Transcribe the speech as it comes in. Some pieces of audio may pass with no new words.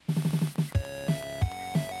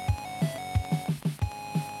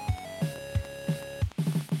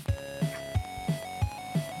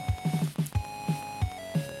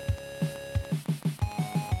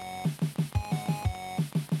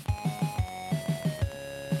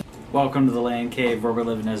Welcome to the Land Cave where we're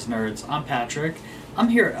living as nerds. I'm Patrick. I'm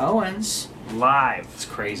here at Owens. Live. It's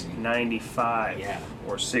crazy. 95. Yeah.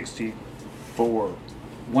 Or 64.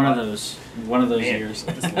 One of those years.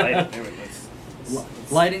 This lighting.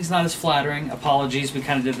 Lighting's not as flattering. Apologies. We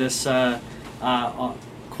kind of did this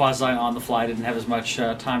quasi on the fly. Didn't have as much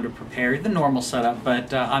time to prepare. The normal setup,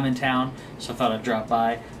 but I'm in town, so I thought I'd drop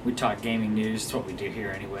by. We talk gaming news. It's what we do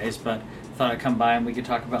here anyways, but thought I'd come by and we could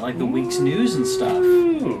talk about like the week's news and stuff.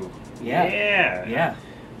 Ooh. Yeah. Yeah.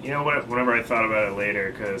 You know what? Whenever I thought about it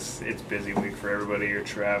later, because it's busy week for everybody, you're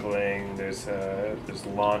traveling. There's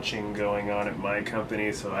launching going on at my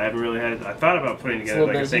company, so I haven't really had. I thought about putting together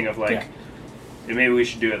like a thing of like, and maybe we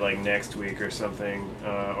should do it like next week or something,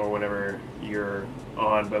 or whenever you're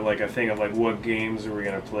on. But like a thing of like, what games are we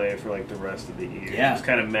gonna play for like the rest of the year? Yeah. Just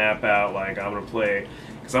kind of map out like I'm gonna play,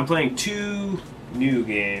 because I'm playing 2 new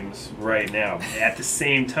games right now at the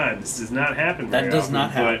same time. This does not happen very often. That does often,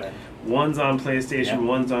 not happen. One's on PlayStation, Yep.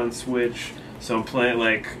 One's on Switch. So I'm playing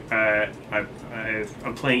like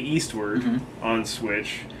I'm playing Eastward on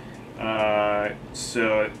Switch.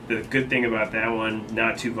 So the good thing about that one,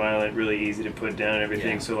 not too violent, really easy to put down and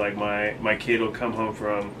everything. Yeah. So like my kid will come home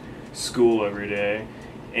from school every day,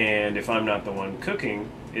 and if I'm not the one cooking,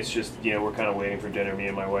 it's just, we're kind of waiting for dinner. Me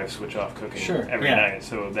and my wife switch off cooking every night,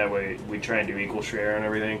 so that way we try and do equal share and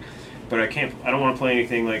everything. But I don't want to play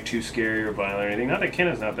anything like too scary or violent or anything. Not that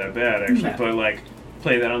Kenneth's not that bad actually, but like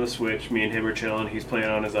play that on the Switch. Me and him are chilling. He's playing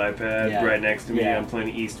on his iPad right next to me. I'm playing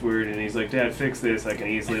Eastward, and he's like, "Dad, fix this." I can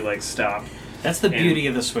easily like stop. That's the beauty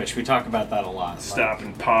of the Switch. We talk about that a lot. Stop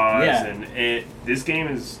and pause, and this game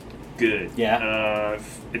is good. Yeah.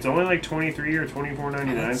 It's only like $23 or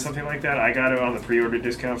 $24.99, something like that. I got it on the pre-order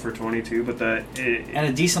discount for $22, but and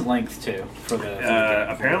a decent length too for the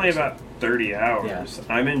apparently about 30 hours.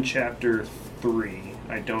 Yeah. I'm in chapter 3.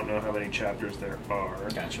 I don't know how many chapters there are.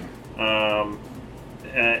 Gotcha.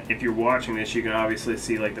 If you're watching this, you can obviously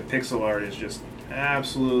see like the pixel art is just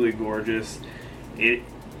absolutely gorgeous.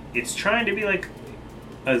 It's trying to be like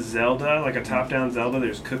a Zelda, like a top-down Zelda.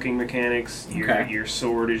 There's cooking mechanics. Your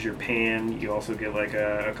sword is your pan. You also get like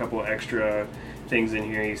a couple extra things in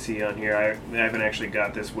here you see on here. I haven't actually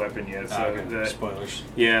got this weapon yet, so spoilers.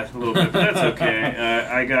 Yeah, a little bit, but that's okay.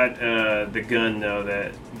 I got the gun though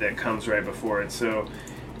that comes right before it, so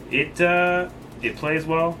it plays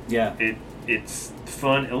well. Yeah. It's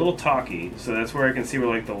fun, a little talky, so that's where I can see where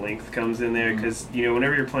like the length comes in there, because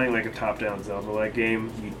whenever you're playing like a top-down Zelda-like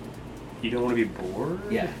game, you don't want to be bored.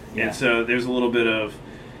 Yeah. And so there's a little bit of,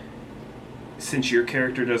 since your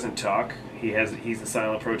character doesn't talk, he's the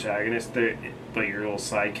silent protagonist, but your little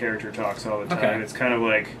side character talks all the time. Okay. It's kind of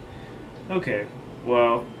like, okay,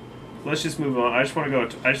 well, let's just move on. I just want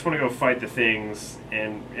to go fight the things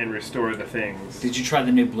and restore the things. Did you try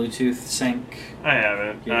the new Bluetooth sync? I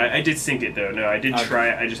haven't. Yeah. I did sync it though. No, I did try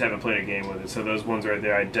it. I just haven't played a game with it. So those ones right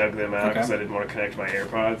there, I dug them out because I didn't want to connect my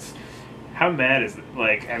AirPods. How mad is it?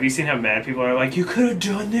 Like, have you seen how mad people are? Like, you could have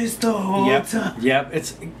done this the whole time. Yep.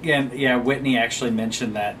 Whitney actually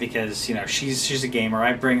mentioned that because she's a gamer.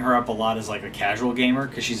 I bring her up a lot as like a casual gamer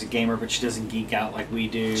because she's a gamer, but she doesn't geek out like we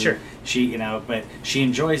do. Sure. She but she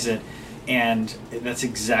enjoys it, and that's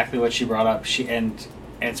exactly what she brought up. And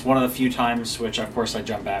it's one of the few times, which of course I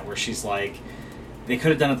jump at, where she's like, they could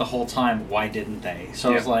have done it the whole time. Why didn't they? So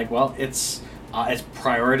I was like, well, it's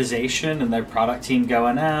prioritization, and their product team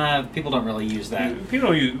going, people don't really use that. People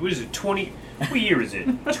don't use, what is it, what year is it?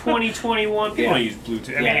 2021? People don't use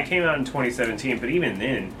Bluetooth. I mean, it came out in 2017, but even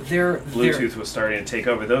then, Bluetooth was starting to take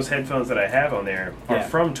over. Those headphones that I have on there are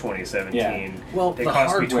from 2017. Yeah. Well, they the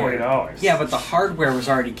cost hardware, me $20. Yeah, but the hardware was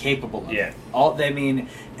already capable of it.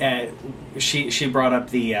 She brought up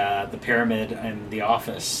the pyramid in the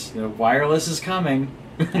office. Wireless is coming.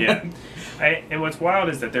 Yeah. And what's wild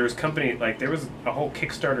is that there was a whole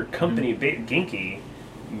Kickstarter company, Genki,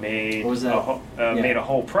 made a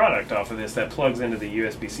whole product off of this that plugs into the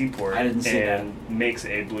USB-C port. I didn't see and makes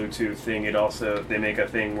a Bluetooth thing. They make a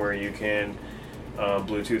thing where you can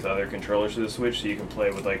Bluetooth other controllers to the Switch, so you can play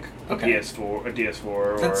with like a PS4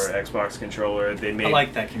 or Xbox controller. I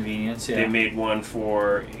like that convenience. Yeah. They made one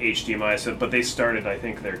for HDMI, but they started, I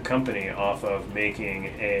think, their company off of making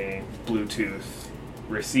a Bluetooth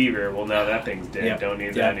receiver. Well, now that thing's dead. Don't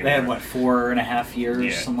need that anymore. They had 4.5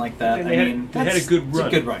 years, something like that. They had a good run.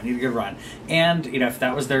 It's a good run. Need a good run. And if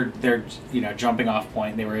that was their jumping off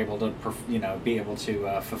point, they were able to be able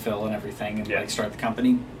to fulfill and everything and start the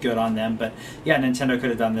company. Good on them. But Nintendo could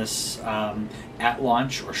have done this at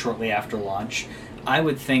launch or shortly after launch. I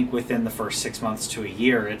would think within the first 6 months to a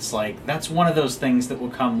year, it's like that's one of those things that will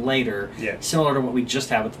come later. Yeah. Similar to what we just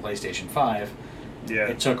had with the PlayStation 5. Yeah.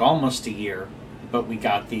 It took almost a year. but we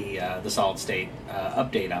got the solid state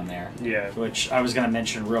update on there. Yeah. Which I was going to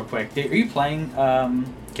mention real quick. Are you playing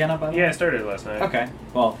Kenna, by the way? Yeah, I started it last night. Okay.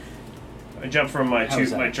 Well, I jumped from my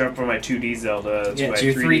 2D Zelda to my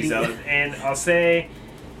 3D Zelda, and I'll say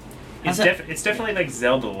it's definitely like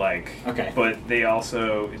Zelda-like. Okay. But they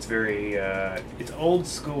also it's old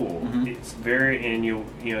school. Mm-hmm. It's very, and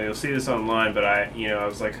you'll see this online, but I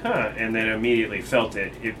was like, huh, and then immediately felt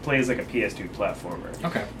it. It plays like a PS2 platformer.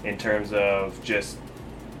 Okay. In terms of just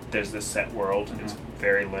there's this set world. Mm-hmm. It's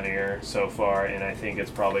very linear so far, and I think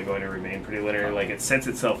it's probably going to remain pretty linear. Okay. Like it sets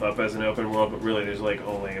itself up as an open world, but really there's like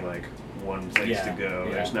only like one place to go.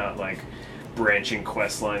 Yeah. There's not like branching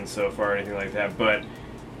quest lines so far or anything like that. But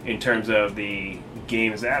in terms of the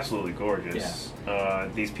game, is absolutely gorgeous. Yeah.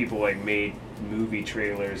 These people like made movie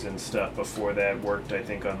trailers and stuff before that. Worked, I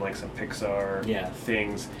think, on like some Pixar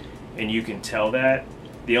things, and you can tell that.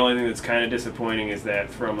 The only thing that's kind of disappointing is that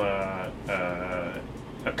from a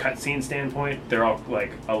cutscene standpoint, they're all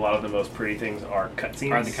like a lot of the most pretty things are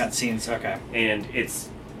cutscenes. Are the cutscenes okay? And it's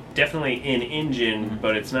definitely in engine, mm-hmm.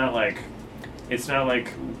 but it's not like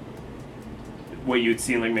what you'd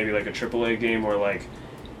see in like maybe like a AAA game where like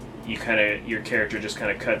your character just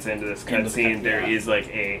kind of cuts into this cutscene. There is like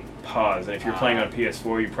a pause, and if you're playing on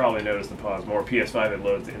PS4, you probably notice the pause more. PS5 it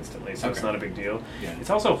loads instantly, so it's not a big deal. Yeah.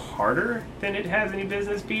 It's also harder than it has any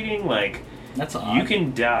business beating. Like that's odd. You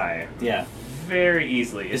can die. Yeah. Very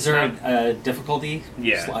easily. Is there a difficulty?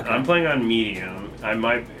 Yeah, I'm playing on medium. I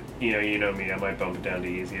might, you know me, I might bump it down to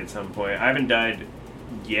easy at some point. I haven't died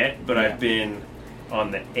yet, but I've been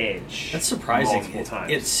on the edge. That's surprising. Multiple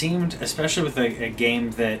times. It seemed, especially with a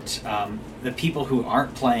game that the people who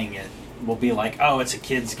aren't playing it will be like, oh, it's a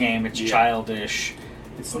kid's game, it's childish.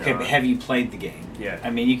 It's okay, but have you played the game? Yeah.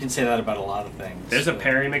 I mean, you can say that about a lot of things. There's a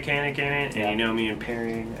parry mechanic in it, and you know me and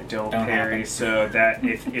parrying, I don't parry, happen. So that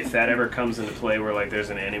if that ever comes into play where like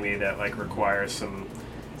there's an enemy that like requires some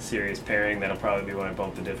serious parrying, that'll probably be when I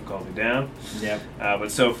bump the difficulty down. Yep.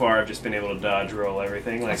 But so far I've just been able to dodge roll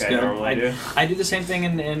everything like I normally do. I do the same thing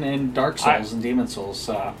in Dark Souls and Demon Souls.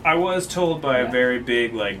 So. I was told by a very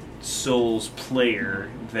big like Souls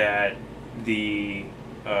player that the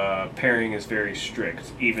parrying is very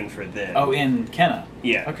strict, even for them. Oh, in Kenna?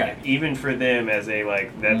 Yeah. Okay. Even for them, as a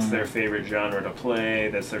that's their favorite genre to play,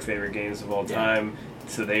 that's their favorite games of all time,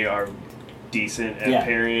 so they are decent at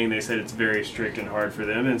parrying. They said it's very strict and hard for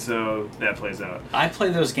them, and so that plays out. I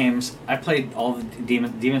play those games. I played all the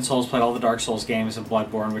Demon Souls, played all the Dark Souls games, and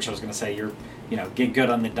Bloodborne, which I was going to say get good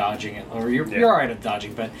on the dodging it, or you're all right at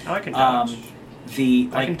dodging, but I can dodge.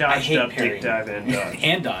 I can dodge, I hate parrying. Dive, and dodge.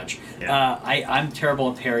 And dodge. Yeah. I'm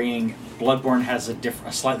terrible at parrying. Bloodborne has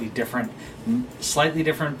a slightly different,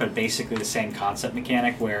 but basically the same concept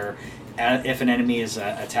mechanic where if an enemy is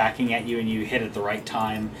attacking at you and you hit at the right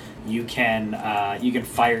time, you can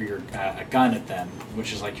fire your a gun at them,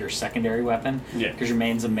 which is like your secondary weapon. Yeah. Because your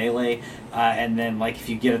main's a melee, and then like if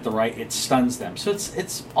you get it the right, it stuns them. So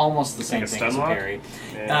it's almost the same thing as a parry.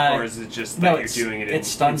 Yeah. Or is it just that you're doing it? It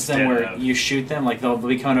stuns them where you shoot them. Like they'll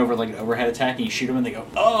be coming over like an overhead attack, and you shoot them, and they go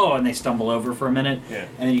and they stumble over for a minute. Yeah.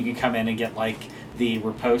 And then you can come in and get like the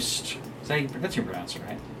riposte. That's your pronounce it,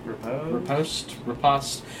 right?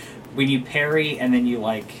 Riposte. When you parry and then you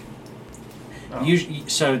like,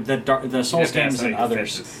 so the Souls games and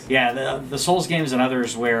others, the Souls games and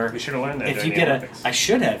others where we should have learned that. If you get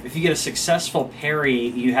if you get a successful parry,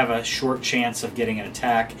 you have a short chance of getting an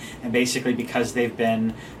attack, and basically because they've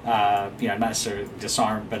been, not necessarily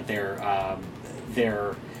disarmed, but they're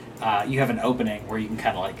you have an opening where you can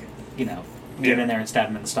kind of like, get in there and stab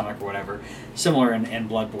them in the stomach or whatever. Similar in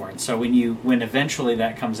Bloodborne. So when eventually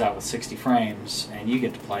that comes out with 60 frames and you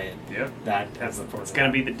get to play it, that's going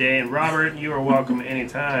to be the day. And Robert, you are welcome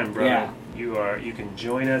anytime, brother. Yeah. You can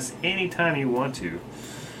join us anytime you want to.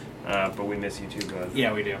 But we miss you too, bud.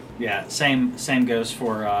 Yeah, we do. Yeah, same goes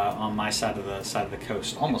for on my side of the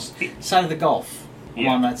coast, almost side of the Gulf. I'm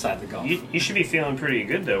on that side of the Gulf. You should be feeling pretty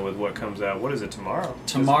good, though, with what comes out. What is it, tomorrow?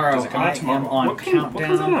 Tomorrow, I am on Countdown. What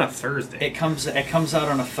comes out on a Thursday? It comes out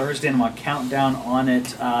on a Thursday, and I'm on Countdown on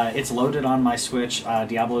it. It's loaded on my Switch.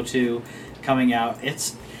 Diablo 2 coming out.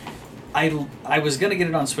 I was going to get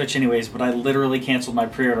it on Switch anyways, but I literally canceled my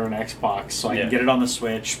pre-order on Xbox so I can get it on the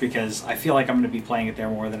Switch because I feel like I'm going to be playing it there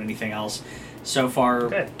more than anything else. So far...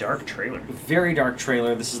 That dark trailer. Very dark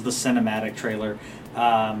trailer. This is the cinematic trailer.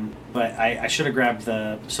 But I should have grabbed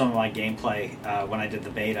some of my gameplay when I did the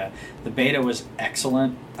beta. The beta was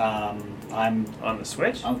excellent. I'm on the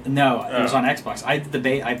Switch. No, it was on Xbox. I did the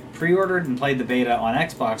beta. I pre-ordered and played the beta on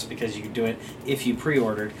Xbox because you could do it if you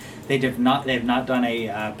pre-ordered. They have not done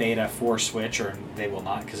a beta for Switch, or they will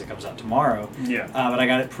not because it comes out tomorrow. Yeah. But I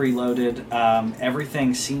got it preloaded.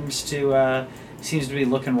 Everything seems to be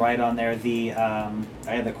looking right on there. I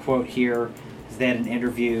had the quote here. They had an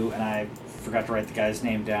interview, and I forgot to write the guy's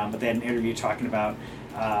name down, but they had an interview talking about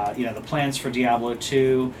the plans for Diablo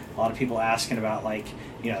 2. A lot of people asking about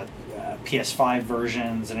PS5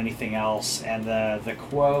 versions and anything else. And the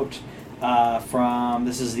quote from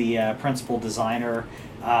this is the principal designer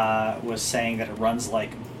was saying that it runs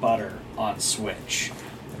like butter on Switch.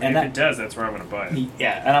 And if it does, that's where I'm going to buy it.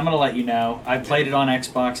 Yeah, and I'm going to let you know. I played it on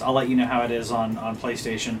Xbox. I'll let you know how it is on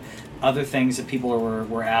PlayStation. Other things that people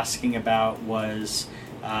were asking about was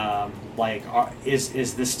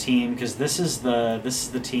is this team, because this is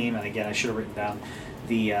the team, and again I should have written down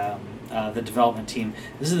the development team.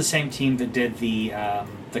 This is the same team that did the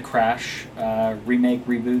Crash remake,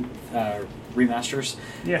 reboot, remasters.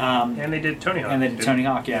 Yeah, and they did Tony Hawk. And they did Tony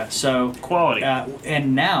Hawk, yeah. So quality.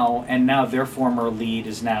 And now their former lead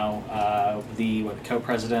is now the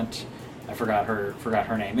co-president. I forgot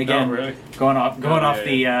her name again. Oh, really? Going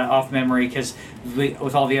off memory, because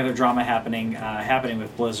with all the other drama happening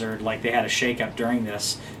with Blizzard, like they had a shakeup during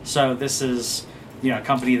this. So this is a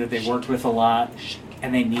company that they've worked with a lot,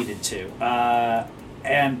 and they needed to.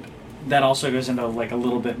 And that also goes into like a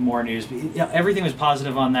little bit more news. Everything was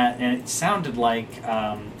positive on that, and it sounded like,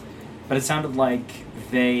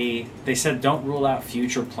 they said don't rule out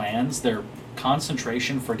future plans. Their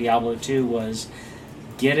concentration for Diablo 2 was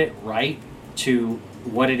get it right to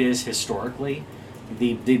what it is historically,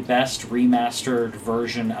 the best remastered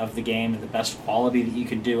version of the game and the best quality that you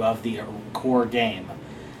can do of the core game,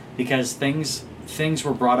 because things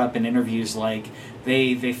were brought up in interviews like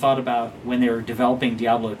they thought about when they were developing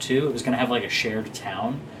Diablo 2, it was going to have like a shared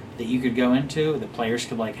town that you could go into that players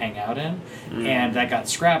could like hang out in, and that got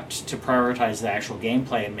scrapped to prioritize the actual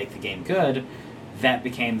gameplay and make the game good. That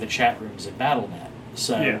became the chat rooms at Battle.net.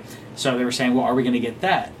 So they were saying, well, are we going to get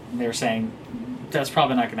that? And they were saying, that's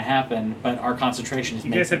probably not going to happen, but our concentration is...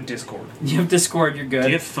 You guys have Discord. You have Discord, you're good. Do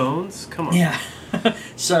you have phones? Come on. Yeah.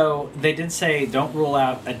 So they did say don't rule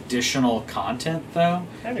out additional content, though.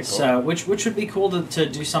 That'd be cool. So, which would be cool to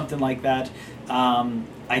do something like that. I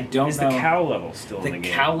don't know. Is the cow level still in the game? The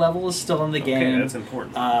cow level is still in the game. Okay, that's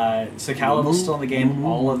important. So cow level is still in the game,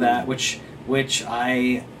 all of that, which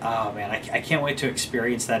I can't wait to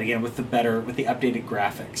experience that again with the updated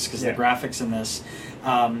graphics, because the graphics in this,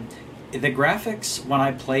 the graphics when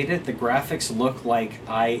I played it, the graphics look like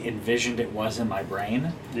I envisioned it was in my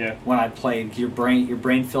brain. Yeah. When I played, your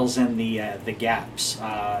brain fills in the gaps.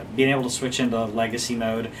 Being able to switch into legacy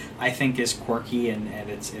mode, I think is quirky and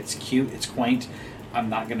it's cute, it's quaint. I'm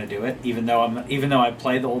not going to do it, even though I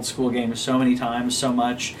played the old school game so many times, so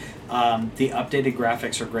much. The updated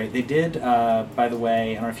graphics are great. They did, by the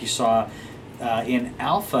way, I don't know if you saw, in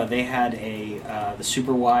Alpha they had the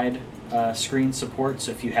super wide screen support.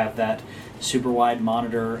 So if you have that super wide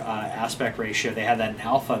monitor aspect ratio, they had that in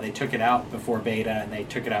Alpha. They took it out before beta, and they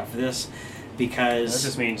took it out for this because that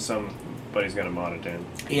just means somebody's going to mod it in.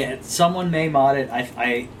 Yeah, someone may mod it.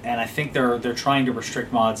 I think they're trying to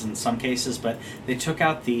restrict mods in some cases, but they took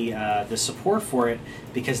out the support for it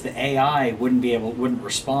because the AI wouldn't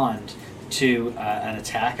respond to an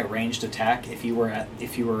attack, a ranged attack, if you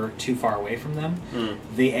were too far away from them.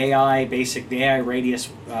 The AI radius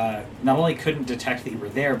not only couldn't detect that you were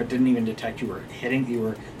there, but didn't even detect you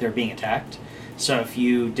were there being attacked. So if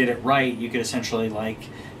you did it right, you could essentially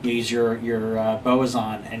use your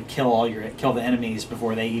boazon and kill the enemies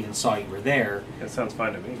before they even saw you were there. That sounds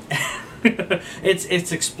fine to me.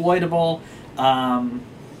 It's exploitable. I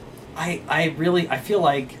feel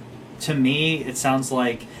like, to me, it sounds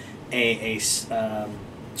like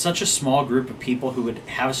such a small group of people who would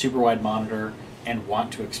have a super wide monitor and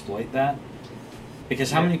want to exploit that. Because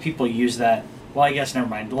how many people use that? Well, I guess never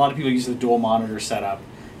mind. A lot of people use the dual monitor setup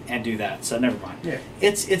and do that, so never mind. Yeah.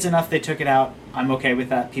 It's enough they took it out. I'm okay with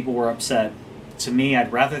that. People were upset. To me,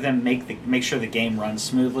 I'd rather them make sure the game runs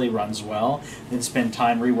smoothly, runs well, than spend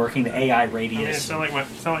time reworking the AI radius. I mean,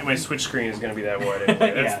 it's not like my Switch screen is going to be that wide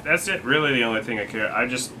anyway. That's it. Really, the only thing I care.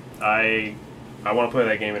 I want to play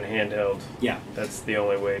that game in handheld. Yeah. That's the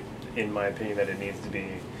only way, in my opinion, that it needs to be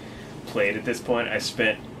played at this point. I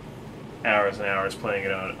spent hours and hours playing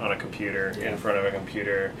it on a computer, in front of a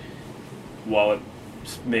computer, while it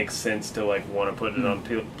makes sense to want to put it on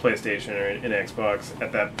PlayStation or an Xbox.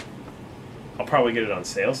 At that I'll probably get it on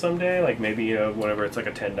sale someday. Like maybe whenever it's like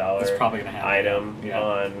a $10 item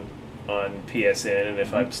on PSN, and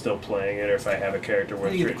if I'm still playing it, or if I have a character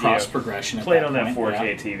where you get the cross progression. Play it on that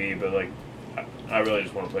 4K TV, but like I really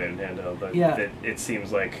just want to play it in handheld. But it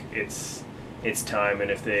seems like it's time,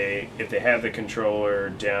 and if they have the controller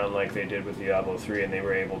down like they did with Diablo 3, and they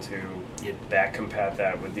were able to compat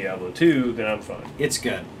that with Diablo 2, then I'm fine. It's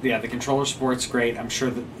good. Yeah, the controller support's great. I'm sure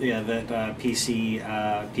that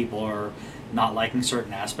PC people are not liking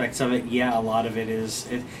certain aspects of it. Yeah, a lot of it is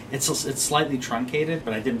it's slightly truncated,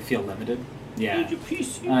 but I didn't feel limited. Yeah,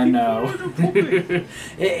 I know.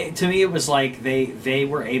 To me, it was like they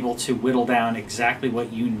were able to whittle down exactly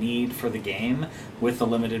what you need for the game with the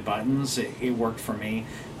limited buttons. It worked for me.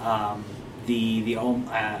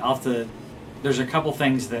 There's a couple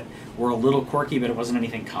things that were a little quirky, but it wasn't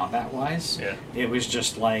anything combat-wise. Yeah. It was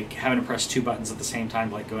just like having to press two buttons at the same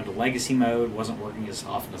time, like go into legacy mode, wasn't working as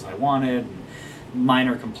often as I wanted. And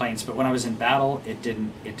minor complaints, but when I was in battle, it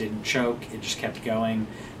didn't choke. It just kept going.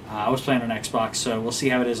 I was playing on Xbox, so we'll see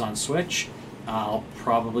how it is on Switch. I'll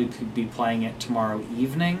probably be playing it tomorrow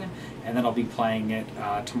evening, and then I'll be playing it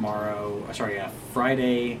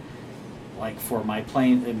Friday, like for my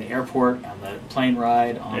plane in the airport, on the plane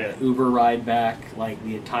ride, on the Uber ride back, like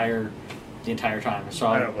the entire time. So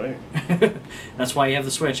I don't blame. That's why you have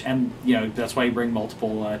the Switch, and that's why you bring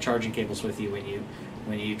multiple charging cables with you when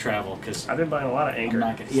you travel. Because I've been buying a lot of Anchor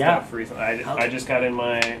stuff recently. I just got in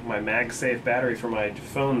my MagSafe battery for my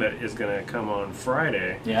phone that is going to come on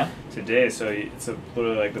Friday. Yeah. Today, so it's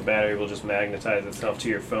literally like the battery will just magnetize itself to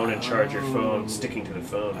your phone and charge your phone sticking to the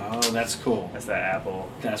phone. Oh, that's cool. That's that Apple.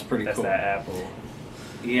 That's pretty cool. That's that Apple.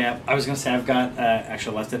 Yeah, I was gonna say I've got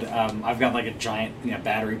actually left it. I've got like a giant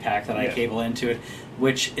battery pack that I cable into it,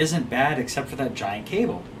 which isn't bad except for that giant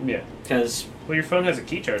cable. Yeah. Because your phone has a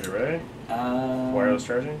key charger, right? Wireless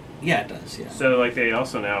charging. Yeah, it does. Yeah. So like they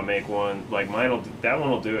also now make one like that one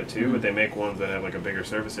will do it too, but they make ones that have like a bigger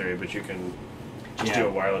surface area, but you can just do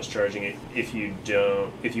a wireless charging if you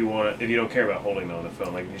don't care about holding it on the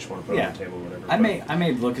phone, like if you just want to put it on the table or whatever. I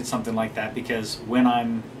may look at something like that, because when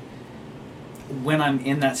I'm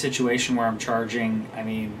in that situation where I'm charging, I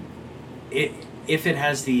mean, if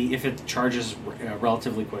it charges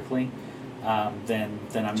relatively quickly, then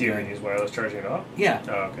I'm. Do you even use wireless charging at all? Yeah.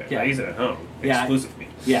 Oh, okay. Yeah. I use it at home exclusively.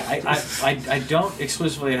 Yeah, I don't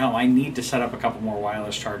exclusively at home. I need to set up a couple more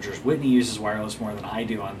wireless chargers. Whitney uses wireless more than I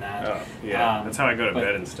do on that. Oh, yeah. That's how I go to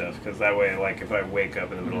bed and stuff, because that way, like, if I wake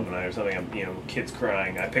up in the middle of the night or something, kids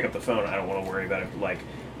crying, I pick up the phone, I don't want to worry about it, like,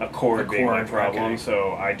 a cord being my problem,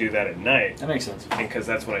 so I do that at night. That makes sense. Because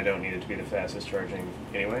that's when I don't need it to be the fastest charging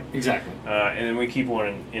anyway. Exactly. And then we keep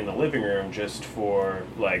one in the living room just for,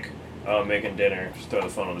 like, making dinner, just throw the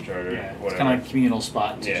phone on the charger. Yeah, whatever. It's kind of like a communal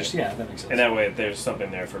spot. That makes sense. And that way, there's something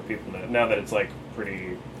there for people now that it's like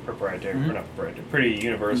pretty proprietary, or not proprietary, pretty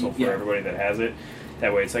universal for everybody that has it.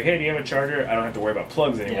 That way, it's like, hey, do you have a charger? I don't have to worry about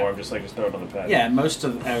plugs anymore. I'm just throw it on the pad. Yeah,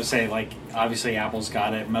 I would say, like, obviously Apple's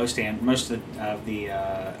got it. Most Android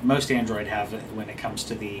have it when it comes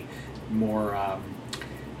to the more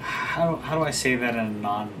how do I say that in a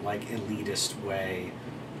non elitist way?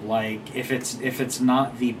 Like, if it's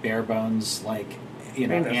not the bare bones, like,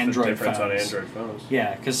 Android phones. On Android phones.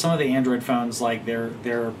 Yeah, because some of the Android phones, like, they're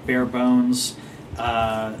bare bones.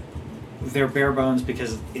 They're bare bones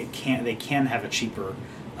because they can have a cheaper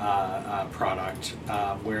product,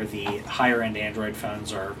 where the higher end Android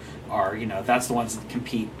phones are that's the ones that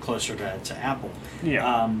compete closer to Apple.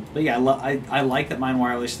 Yeah. But yeah, I like that mine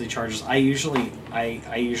wirelessly charges. I usually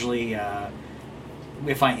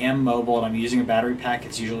if I am mobile and I'm using a battery pack,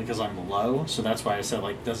 it's usually because I'm low. So that's why I said,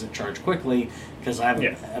 like, does it charge quickly? Because I have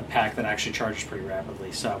a pack that actually charges pretty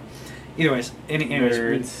rapidly. So, anyways,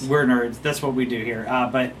 we're nerds. That's what we do here.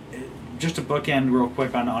 But just to bookend real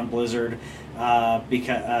quick on Blizzard,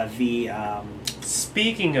 because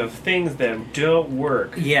speaking of things that don't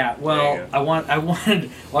work. Yeah, well, I wanted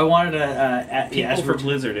to people for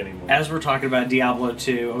Blizzard anymore. As we're talking about Diablo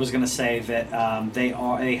 2, I was going to say that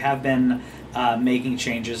they have been making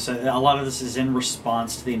changes. A lot of this is in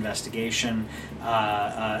response to the investigation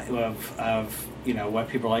of what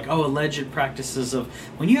people are like. Oh, alleged practices of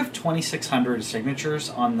when you have 2,600 signatures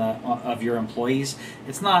of your employees.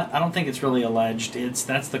 It's not. I don't think it's really alleged.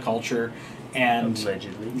 That's the culture. And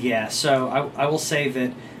allegedly. Yeah. So I will say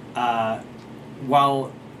that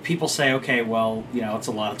while people say, okay, well, it's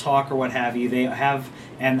a lot of talk or what have you, they have,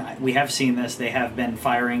 and we have seen this, they have been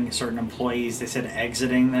firing certain employees. They said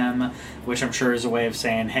exiting them, which I'm sure is a way of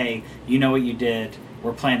saying, hey, you know what you did,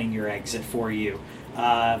 we're planning your exit for you.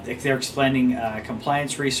 They're explaining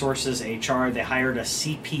compliance resources, HR. They hired a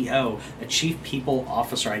CPO, a Chief People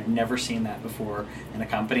Officer. I'd never seen that before in a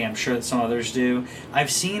company. I'm sure that some others do.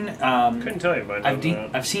 I've seen. Couldn't tell you about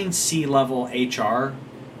that. I've seen C-level HR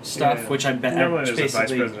stuff, which I bet. Normally there's a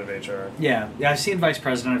vice president of HR. Yeah, I've seen vice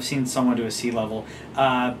president. I've seen someone do a C-level.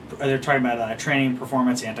 They're talking about training,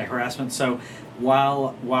 performance, anti-harassment. So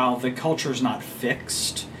while the culture's not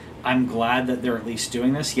fixed, I'm glad that they're at least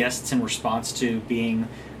doing this. Yes, it's in response to being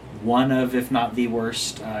one of, if not the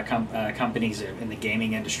worst, companies in the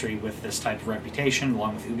gaming industry with this type of reputation,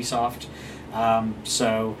 along with Ubisoft.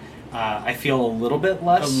 I feel a little bit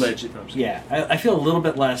less... Alleged. Yeah, I feel a little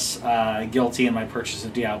bit less guilty in my purchase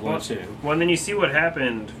of Diablo 2. Well, and then you see what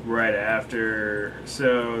happened right after.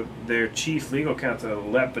 So their chief legal counsel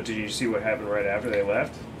left, but did you see what happened right after they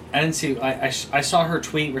left? I didn't see... I saw her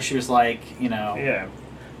tweet where she was like, Yeah.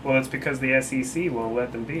 Well, it's because the SEC won't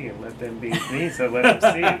let them be, and let them be me, so let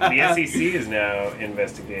them see. The SEC is now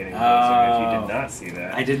investigating. If you did not see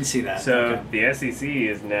that. I didn't see that. So okay. the SEC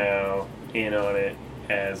is now in on it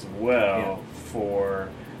as well for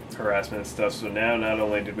harassment and stuff. So now not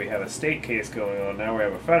only did we have a state case going on, now we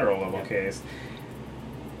have a federal level case.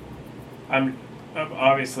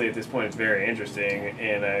 Obviously at this point it's very interesting,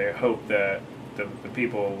 and I hope that the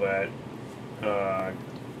people that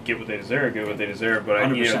get what they deserve, but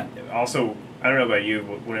also I don't know about you,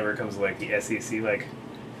 but whenever it comes to like the SEC, like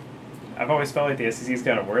I've always felt like the SEC is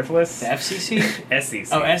kind of worthless. The FCC? SEC.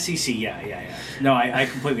 Oh, SEC, yeah. No, I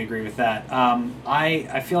completely agree with that.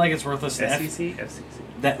 I feel like it's worthless. The SEC? FCC.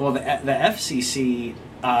 The FCC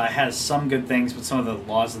has some good things, but some of the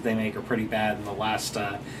laws that they make are pretty bad, and the last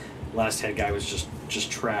head guy was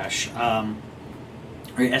just trash.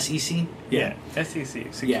 SEC? Yeah,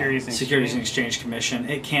 SEC. Securities and Exchange Commission.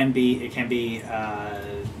 It can be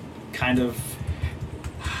kind of...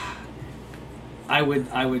 I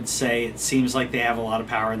would say it seems like they have a lot of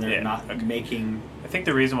power and they're not making... I think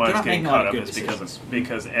the reason why I was getting caught up is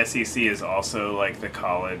because SEC is also like the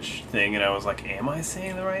college thing, and I was like, am I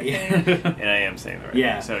saying the right thing? And I am saying the right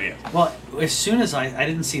thing. So yeah. Well, as soon as I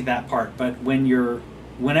didn't see that part, but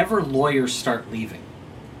whenever lawyers start leaving,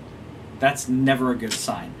 that's never a good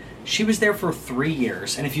sign. She was there for 3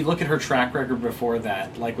 years, and if you look at her track record before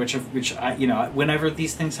that, like whenever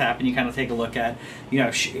these things happen, you kind of take a look at,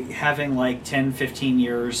 she, having like 10, 15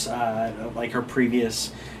 years, like her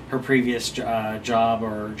previous job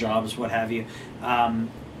or jobs, what have you.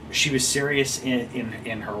 She was serious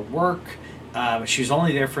in her work. She was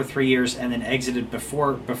only there for 3 years and then exited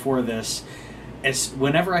before this.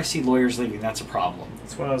 Whenever I see lawyers leaving, that's a problem.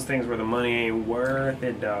 It's one of those things where the money ain't worth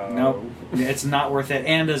it, dog. Nope, it's not worth it.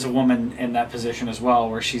 And as a woman in that position as well,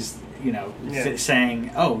 where she's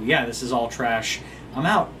saying, "Oh yeah, this is all trash. I'm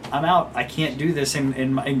out. I can't do this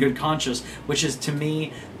in good conscience." Which is, to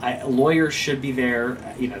me, lawyers should be there.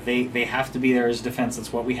 They have to be there as defense.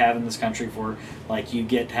 That's what we have in this country for. Like, you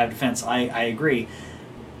get to have defense. I agree,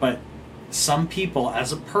 but some people,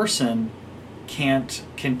 as a person, can't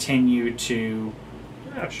continue to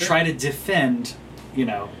try to defend,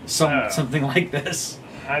 something like this.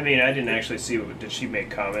 I mean, I didn't actually see. Did she make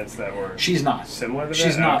comments that were? She's not similar to that.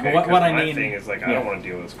 She's not. Okay, but what I mean, my thing is like, I don't want to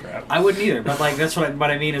deal with this crap. I wouldn't either. But like, that's what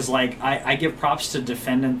I mean is like, I give props to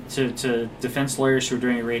defense lawyers who are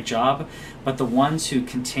doing a great job, but the ones who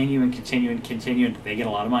continue, and they get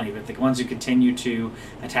a lot of money. But the ones who continue to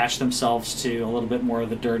attach themselves to a little bit more of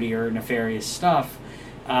the dirtier, nefarious stuff.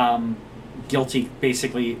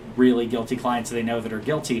 Basically really guilty clients that they know that are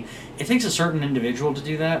guilty. It takes a certain individual to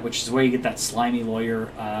do that, which is where you get that slimy lawyer.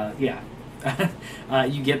 You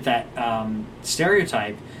get that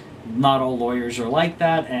stereotype. Not all lawyers are like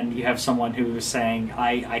that, and you have someone who is saying,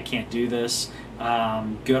 I can't do this.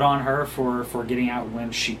 Good on her for getting out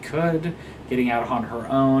when she could, getting out on her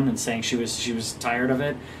own and saying she was tired of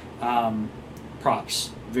it.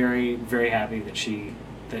 Props. Very, very happy that she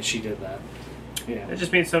did that. Yeah. It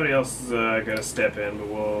just means somebody else is got to step in, but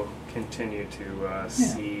we'll continue to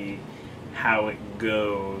see how it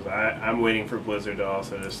goes. I'm waiting for Blizzard to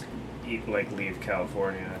also just leave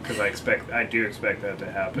California, because I do expect that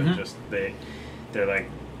to happen. Mm-hmm. Just they're like,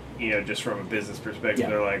 just from a business perspective,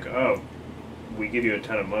 they're like, oh, we give you a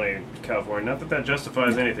ton of money in California. Not that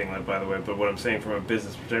justifies anything, by the way, but what I'm saying from a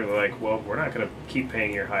business perspective, they're like, well, we're not going to keep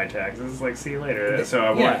paying your high taxes. It's like, see you later. So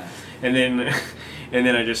I want, and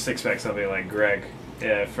then I just expect somebody like Greg,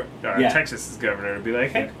 Texas's governor, to be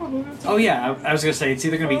like, hey, come on. Oh yeah, I was going to say it's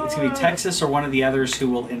either going to be Texas or one of the others who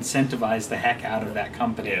will incentivize the heck out of that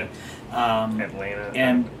company. Yeah. Atlanta.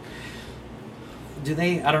 And do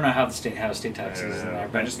they? I don't know how state taxes is in there.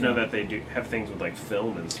 But I just know that they do have things with like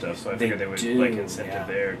film and stuff, so I figured they would like incentive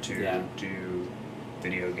there to do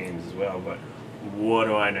video games as well, but what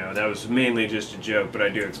do I know? That was mainly just a joke, but I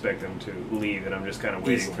do expect them to leave, and I'm just kind of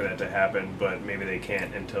waiting for that to happen, but maybe they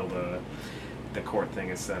can't until the court thing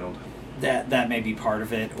is settled. That may be part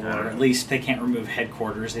of it, or at least they can't remove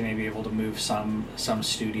headquarters. They may be able to move some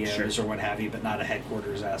studios or what have you, but not a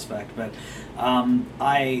headquarters aspect. But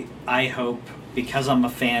I hope, because I'm a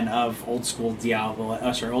fan of old school Diablo,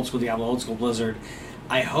 old school Blizzard,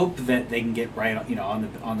 I hope that they can get right,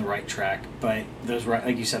 on the right track. But those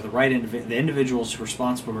like you said, the individuals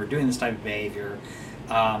responsible for doing this type of behavior.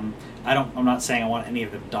 I'm not saying I want any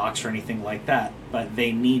of them doxxed or anything like that, but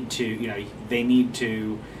they need to, they need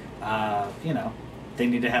to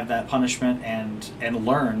have that punishment and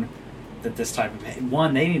learn that this type of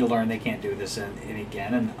they need to learn they can't do this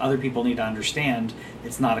again, and other people need to understand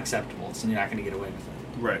it's not acceptable. So you're not going to get away with it.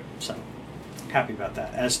 Right. So happy about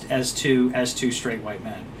that. As two straight white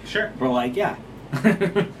men. Sure. We're like, yeah.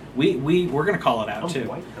 we're going to call it out too.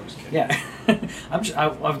 White? I'm just kidding. Yeah. I'm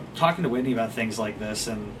talking to Whitney about things like this,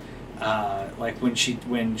 and like when she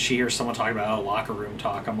hears someone talking about locker room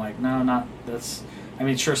talk, I'm like, no, not that's. I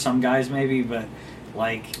mean, sure, some guys maybe, but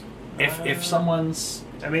like if someone's.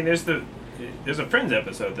 I mean, there's a Friends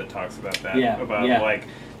episode that talks about that. Yeah. Like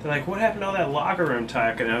they're like, what happened to all that locker room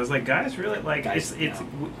talk? And I was like, guys, really, like it's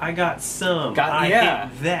I got some. I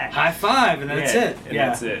hit that. High five, and that's it. And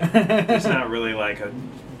that's it. It's not really like a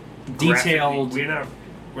detailed.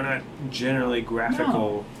 We're not generally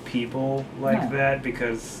graphical people like that,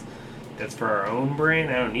 because that's for our own brain.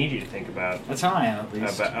 I don't need you to think about. That's how I am, at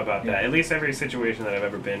least. About that. At least every situation that I've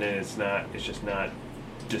ever been in, it's just not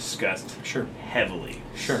discussed heavily.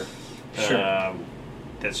 Sure.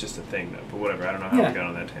 That's just a thing, though. But whatever. I don't know how we got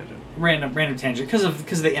on that tangent. Random tangent because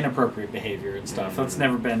of the inappropriate behavior and stuff. That's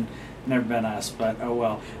never been us. But oh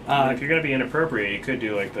well. If you're gonna be inappropriate, you could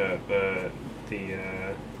do like the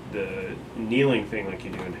kneeling thing like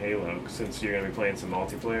you do in Halo, since you're going to be playing some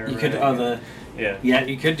multiplayer. You could,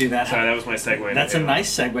 you could do that. Sorry, that was my segue. That's a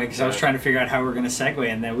nice segue, because I was trying to figure out how we're going to segue,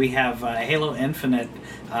 and then we have Halo Infinite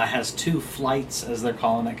has 2 flights, as they're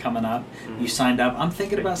calling it, coming up. Mm-hmm. You signed up. I'm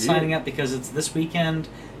thinking about signing up because it's this weekend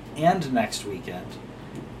and next weekend.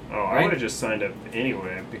 Oh, I would have just signed up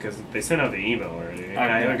anyway, because they sent out the email already.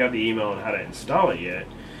 I haven't got the email on how to install it yet.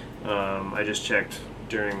 I just checked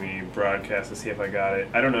during the broadcast to see if I got it.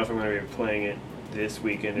 I don't know if I'm going to be playing it this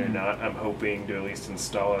weekend or not. I'm hoping to at least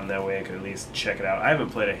install it, and that way I can at least check it out. I haven't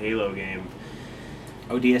played a Halo game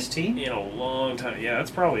ODST in a long time. Yeah,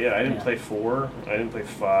 that's probably it. I didn't play 4. I didn't play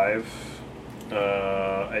 5.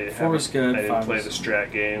 4 was good. I didn't play the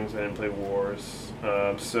strat games. I didn't play Wars.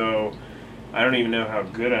 So I don't even know how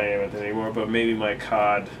good I am at it anymore, but maybe my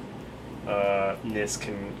COD ness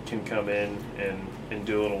can come in and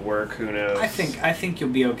do a little work. Who knows? I think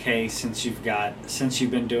you'll be okay since you've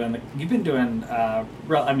been doing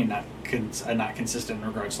not consistent in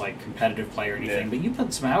regards to like competitive play or anything, but you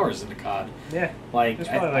put some hours into COD. Yeah, like it's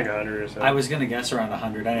probably like 100 or so. I was gonna guess around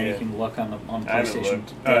 100. I know you can look on PlayStation.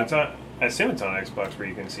 I haven't looked. I assume it's on Xbox where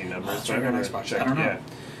you can see numbers. It's right on Xbox. I don't know.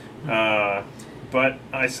 Yeah. But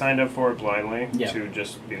I signed up for it blindly to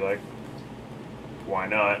just be like, why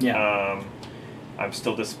not? Yeah. I'm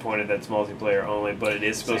still disappointed that it's multiplayer only, but it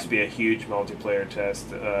is supposed to be a huge multiplayer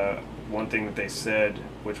test. One thing that they said,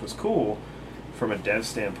 which was cool from a dev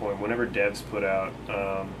standpoint, whenever devs put out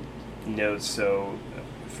notes, so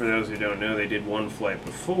for those who don't know, they did one flight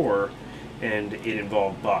before, and it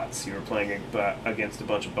involved bots. You were playing against a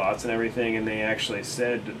bunch of bots and everything, and they actually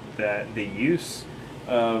said that the use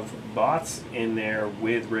of bots in there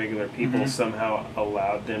with regular people somehow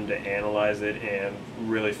allowed them to analyze it and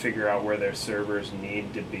really figure out where their servers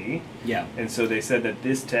need to be. Yeah. And so they said that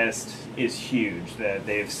this test is huge, that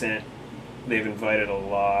they've invited a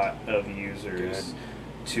lot of users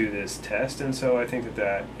to this test, and so I think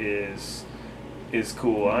that is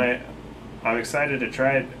cool. I'm excited to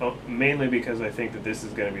try it, mainly because I think that this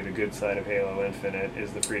is going to be the good side of Halo Infinite,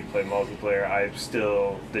 is the free-to-play multiplayer.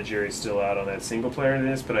 The jury's still out on that single-player in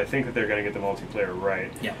this, but I think that they're going to get the multiplayer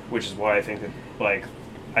right, which is why I think that, like,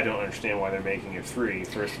 I don't understand why they're making it free.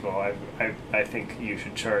 First of all, I think you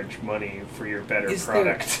should charge money for your better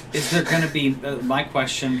product. Is there going to be, my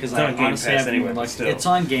question, because I honestly haven't even looked, it's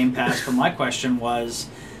on Game Pass, but my question was,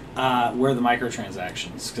 where are the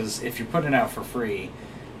microtransactions? Because if you're putting it out for free,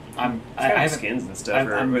 I have skins and stuff.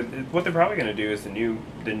 What they're probably going to do is the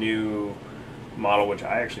new model, which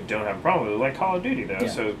I actually don't have a problem with, like Call of Duty though. Yeah.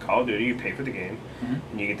 So Call of Duty, you pay for the game,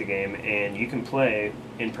 and you get the game, and you can play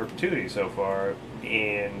in perpetuity so far.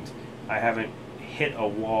 And I haven't hit a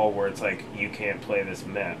wall where it's like you can't play this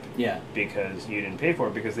map, because you didn't pay for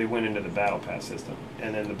it, because they went into the Battle Pass system,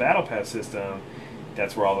 and then the Battle Pass system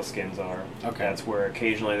That's where all the skins are. Okay. That's where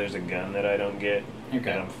occasionally there's a gun that I don't get, and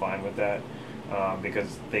I'm fine with that,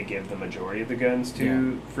 because they give the majority of the guns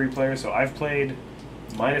to free players. So I've played,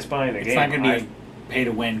 minus buying the game. It's not going to be a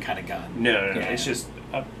pay-to-win kind of gun. No. It's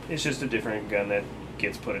just a different gun that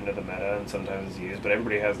gets put into the meta and sometimes is used, but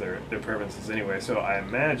everybody has their preferences anyway. So I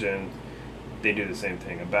imagine they do the same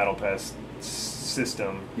thing, a battle pass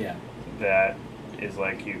system that is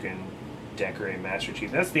like you can decorate Master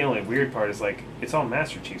Chief. That's the only weird part, is like it's all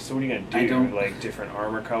Master Chief, so what are you gonna do? Like different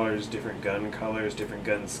armor colors, different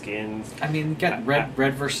gun skins. I mean, get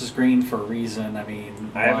red versus green for a reason. I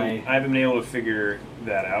mean, I haven't been able to figure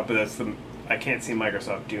that out, but I can't see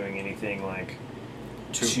Microsoft doing anything like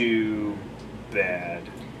too bad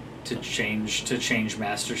to change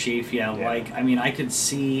Master Chief. Like, I mean, I could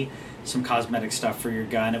see some cosmetic stuff for your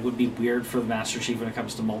gun. It would be weird for the Master Chief when it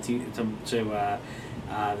comes to the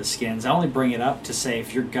skins. I only bring it up to say,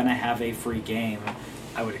 if you're gonna have a free game,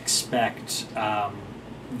 I would expect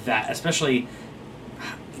that, especially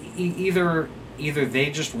either they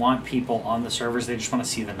just want people on the servers, they just want to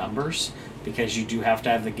see the numbers, because you do have to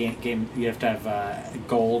have the game you have to have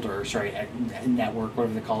gold, or network,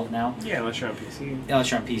 whatever they call it now. Yeah, unless you're on PC. Unless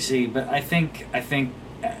you're on PC. But I think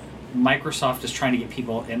Microsoft is trying to get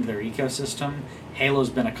people into their ecosystem. Halo's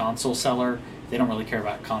been a console seller. They don't really care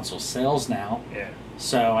about console sales now. Yeah.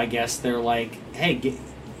 So I guess they're like, hey,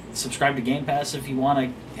 subscribe to Game Pass if you want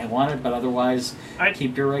it, but otherwise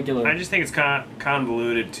keep your regular. I just think it's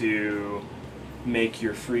convoluted to make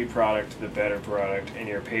your free product the better product, and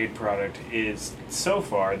your paid product is, so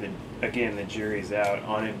far, the jury's out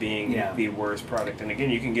on it being the worst product. And again,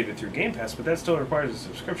 you can get it through Game Pass, but that still requires a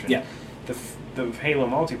subscription. Yeah. The Halo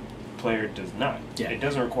multiplayer does not. Yeah. It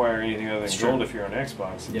doesn't require anything other than gold if you're on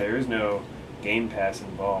Xbox. Yeah. There is no Game Pass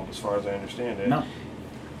involved, as far as I understand it. No.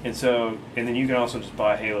 And then you can also just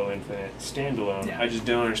buy Halo Infinite standalone. Yeah. I just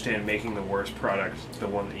don't understand making the worst product the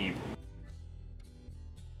one that you...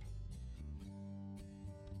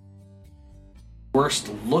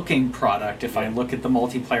 Worst looking product, if I look at the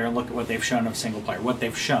multiplayer and look at what they've shown of single player, what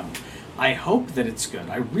they've shown. I hope that it's good.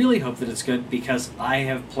 I really hope that it's good, because I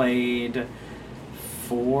have played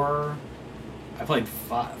five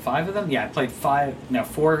of them? Yeah, I played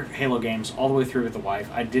 4 Halo games all the way through with the wife.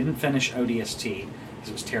 I didn't finish ODST because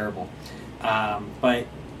it was terrible. But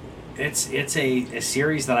it's a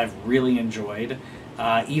series that I've really enjoyed,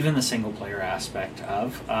 even the single player aspect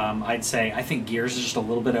of. I think Gears is just a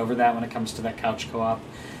little bit over that when it comes to that couch co-op.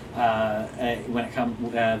 When it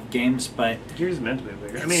comes games, but Gears is meant to be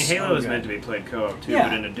bigger. I mean, Halo is meant to be played co-op too,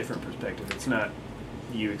 but in a different perspective. It's not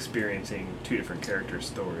you experiencing two different characters'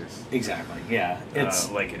 stories. Exactly. Yeah,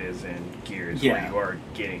 it's like it is in Gears, where you are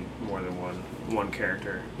getting more than one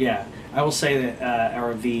character. Yeah, I will say that,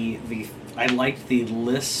 I liked the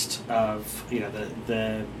list of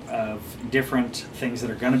the different things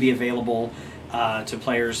that are going to be available to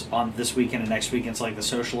players on this weekend and next weekend. It's like the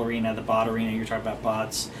social arena, the bot arena. You're talking about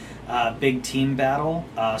bots. Big team battle.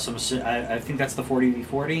 I think that's the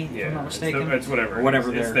 40v40. If I'm not mistaken. It's whatever. Or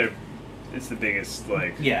whatever it's the biggest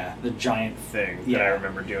the giant thing that I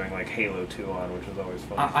remember doing Halo 2 on, which was always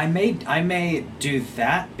fun. I may do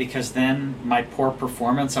that, because then my poor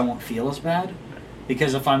performance, I won't feel as bad.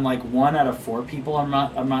 Because if I'm like 1 out of 4 people, I'm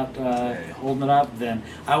not holding it up. Then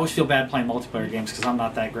I always feel bad playing multiplayer games because I'm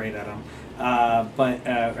not that great at them. But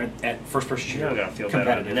at first person shooter, you're not gonna feel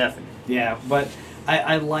competitive. Nothing. Yeah, but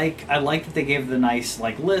I like that they gave the nice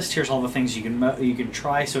list. Here's all the things you can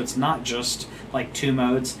try. So it's not just 2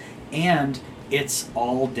 modes, and it's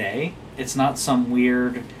all day. It's not some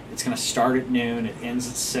weird. It's gonna start at noon. It ends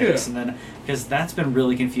at 6, and then, because that's been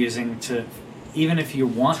really confusing to, even if you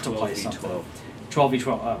want to play something. 12v12.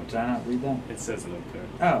 Oh, did I not read that? It says it up there.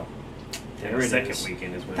 Oh. There it is. The second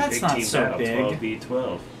weekend is when that's big not team so battle, big.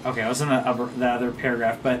 12v12. Okay, I was in the other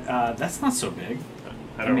paragraph, but that's not so big.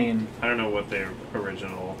 I don't know what the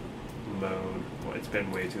original mode. Well, it's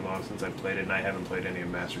been way too long since I played it, and I haven't played any of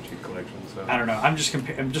Master Chief Collection. So I don't know. I'm just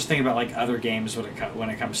thinking about other games when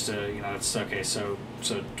it comes to it's okay. So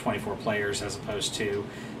 24 players as opposed to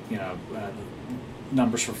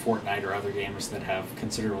numbers for Fortnite or other games that have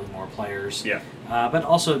considerably more players. Yeah. But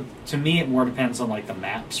also, to me, it more depends on the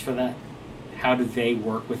maps for that. How do they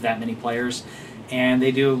work with that many players? And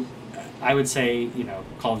they do. I would say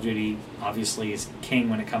Call of Duty obviously is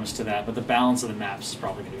king when it comes to that, but the balance of the maps is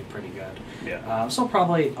probably going to be pretty good. Yeah. So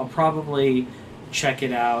I'll probably check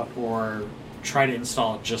it out or try to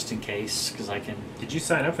install it just in case, because I can. Did you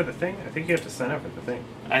sign up for the thing? I think you have to sign up for the thing.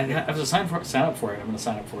 I have to sign up for it. I'm going to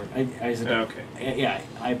sign up for it. Okay. Yeah.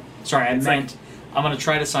 I I'm going to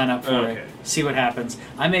try to sign up for it, see what happens.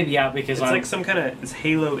 I may be out because it's like some kind of it's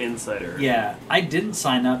Halo Insider. Yeah, I didn't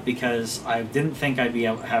sign up because I didn't think I'd be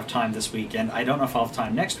able to have time this weekend. I don't know if I'll have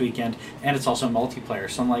time next weekend, and it's also multiplayer,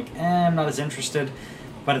 so I'm like, I'm not as interested.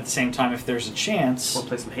 But at the same time, if there's a chance... Or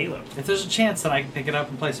play some Halo. If there's a chance that I can pick it up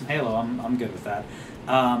and play some Halo, I'm good with that.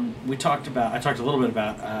 I talked a little bit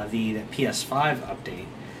about the PS5 update.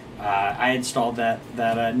 I installed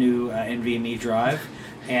that new NVMe drive,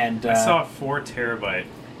 and I saw a 4 terabyte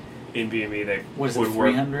NVMe that was would it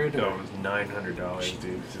 $300? No, it was $900,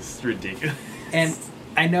 dude. It's just ridiculous. And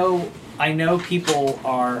I know people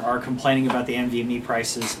are complaining about the NVMe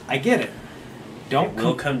prices. I get it. They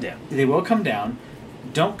will come down. They will come down.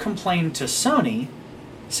 Don't complain to Sony.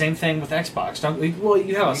 Same thing with Xbox.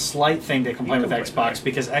 You have a slight thing to complain with Xbox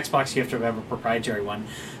because Xbox you have to have a proprietary one.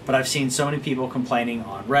 But I've seen so many people complaining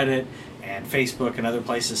on Reddit and Facebook and other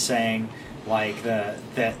places saying like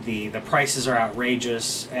that the prices are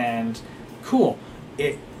outrageous and cool.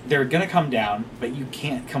 They're going to come down, but you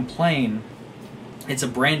can't complain. It's a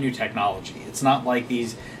brand new technology. It's not like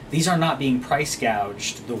these are not being price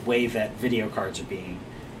gouged the way that video cards are being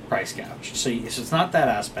price gouged. So it's not that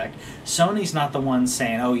aspect. Sony's not the one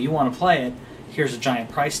saying, "Oh, you want to play it? Here's a giant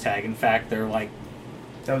price tag." In fact, they're like,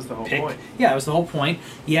 that was the whole point. Yeah, it was the whole point.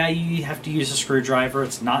 Yeah, you have to use a screwdriver.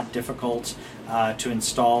 It's not difficult to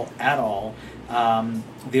install at all.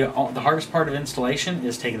 The hardest part of installation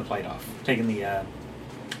is taking the plate off, taking the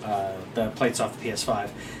plates off the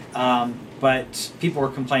PS5. But people were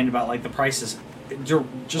complaining about like the prices.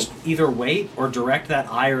 Just either wait or direct that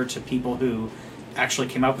ire to people who actually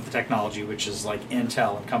came up with the technology, which is like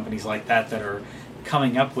Intel and companies like that are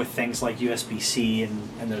coming up with things like USB-C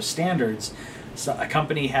and those standards. So a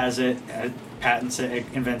company has it, patents it,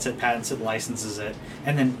 invents it, patents it, licenses it,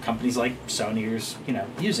 and then companies like Sony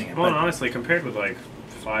are using it. Well, and honestly, compared with like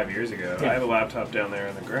 5 years ago, I have a laptop down there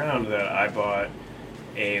on the ground that I bought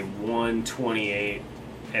a 128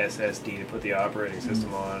 SSD to put the operating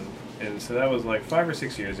system on, and so that was like 5 or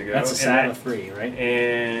 6 years ago. That's a SATA 3, right?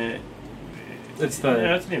 And it's it's an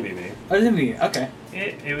NVMe. Oh, it's NVMe. Okay.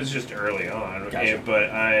 It was just early on, Gotcha. But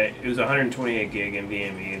it was 128 gig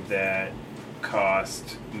NVMe that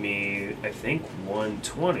cost me, I think,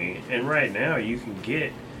 $120. And right now you can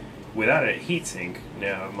get, without a heatsink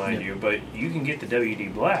now, mind you, but you can get the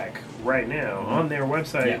WD Black right now on their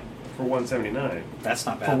website for $179. That's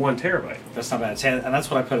not bad. For 1 terabyte. That's not bad. And that's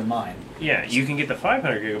what I put in mine. Yeah, you can get the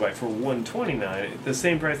 500 gigabyte for $129, the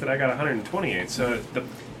same price that I got 128. So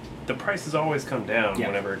the prices always come down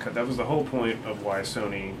whenever that was the whole point of why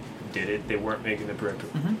Sony did it. They weren't making the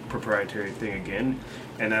proprietary thing again,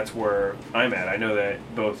 and that's where I'm at. I know that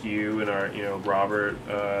both you and our Robert,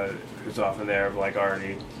 who's often there, have like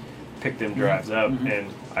already picked them drives up,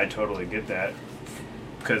 and I totally get that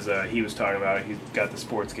because he was talking about it. He's got the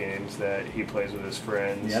sports games that he plays with his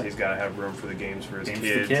friends. He's got to have room for the games for his kids. For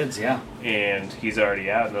the kids, and he's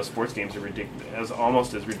already out, and those sports games are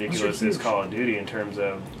almost as ridiculous as Call of Duty in terms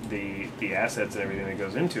of the assets and everything that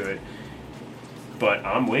goes into it. But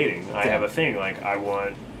I'm waiting. I have a thing. Like I'm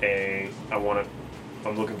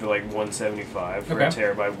looking for like 175 for a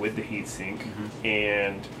terabyte with the heatsink,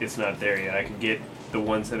 and it's not there yet. I could get the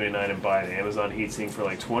 179 and buy an Amazon heatsink for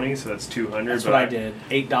like 20, so that's 200. That's what I did.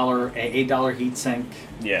 $8 heatsink.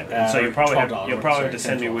 Yeah, so you'll probably have to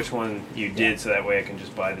send me which one you did, so that way I can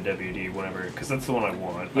just buy the WD whenever, because that's the one I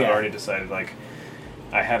want. I've already decided, like,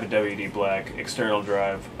 I have a WD Black external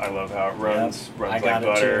drive. I love how it runs. Runs like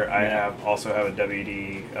butter. I also have a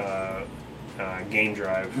WD game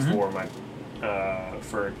drive for my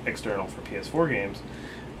for external for PS4 games.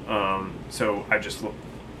 So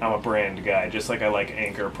I'm a brand guy. Just like I like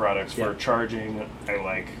Anchor products for charging, I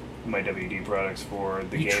like my WD products for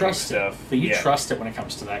the gaming stuff. But you trust it when it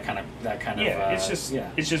comes to that kind of it's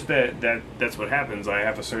just that's what happens. I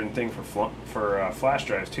have a certain thing for flash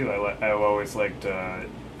drives too. I've always liked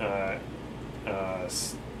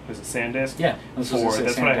is it SanDisk? Yeah, that's what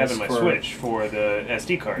I have in my Switch for the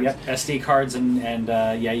SD cards. Yep, SD cards and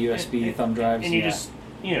USB thumb drives. And you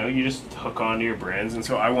just hook onto your brands, and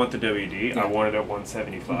so I want the WD. I want it at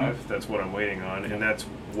 175. That's what I'm waiting on, and that's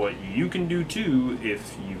what you can do too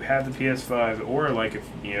if you have the PS5, or like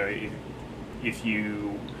if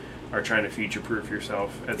you are trying to future-proof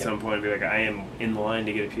yourself at some point. Be like, I am in line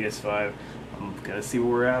to get a PS5. I'm gonna see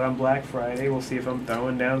where we're at on Black Friday. We'll see if I'm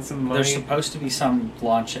throwing down some money. There's supposed to be some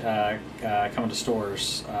launch coming to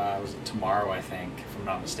stores. Was it tomorrow, I think, if I'm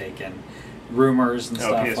not mistaken. Rumors and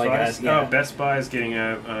stuff PS5s? like that. Yeah. Best Buy is getting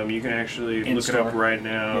a. You can actually look it up right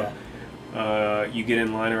now. You get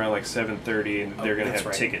in line around like 7:30, and they're gonna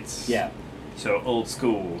have tickets. Yeah. So old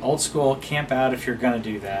school. Old school, camp out if you're going to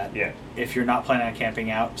do that. Yeah. If you're not planning on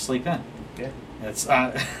camping out, sleep in. Yeah. It's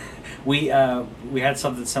we had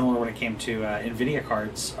something similar when it came to NVIDIA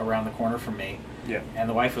cards around the corner from me. Yeah. And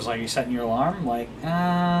the wife was like, "Are you setting your alarm?" I'm like,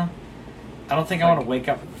 I don't think I want to wake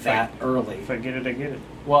up that early. If I get it, I get it.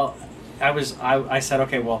 Well, I said,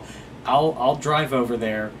 okay, well, I'll drive over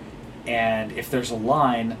there, and if there's a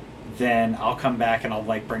line, then I'll come back and I'll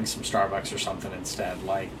like bring some Starbucks or something instead.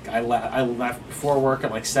 Like I left before work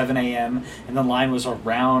at like 7 a.m. and the line was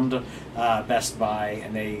around Best Buy,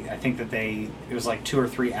 and I think that it was like 2 or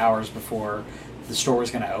 3 hours before the store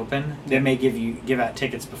was going to open. They may give out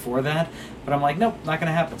tickets before that, but I'm like, nope, not going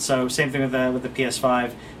to happen. So same thing with the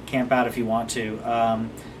PS5, camp out if you want to,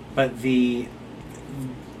 but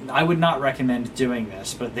I would not recommend doing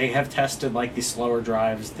this, but they have tested like the slower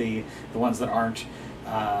drives, the ones that aren't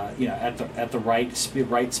at the read speed.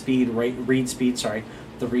 Sorry,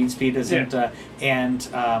 the read speed isn't,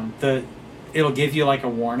 it'll give you like a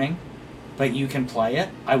warning, but you can play it.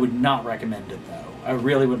 I would not recommend it though. I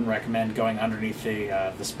really wouldn't recommend going underneath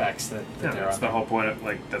the specs that they're that's on. The whole point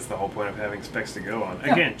of having specs to go on.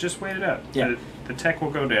 Yeah. Again, just wait it out. Yeah. The tech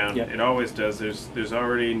will go down. Yep. It always does. There's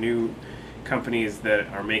already new companies that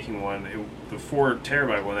are making one. The 4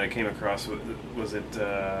 terabyte one that I came across was it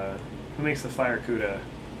who makes the Fire CUDA?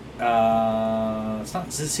 It's not.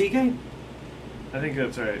 Is it Seagate? I think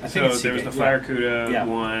that's right. I think there was the Fire CUDA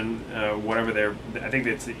one, whatever I think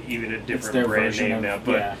it's even a different brand name now,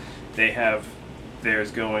 but they have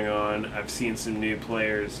theirs going on. I've seen some new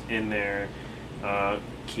players in there.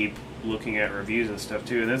 Keep looking at reviews and stuff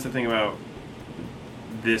too, and that's the thing about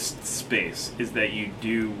this space is that you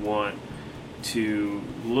do want to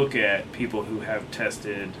look at people who have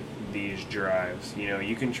tested these drives.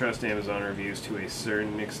 You can trust Amazon reviews to a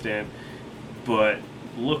certain extent, but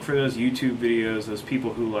look for those YouTube videos, those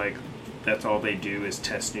people who that's all they do is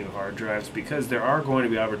test new hard drives, because there are going to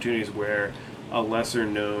be opportunities where a lesser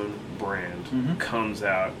known brand comes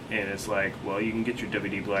out and it's like, well, you can get your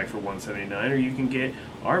WD Black for $179 or you can get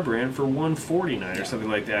our brand for $149 or something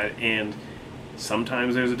like that, and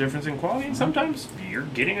sometimes there's a difference in quality, and sometimes you're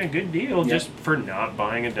getting a good deal just for not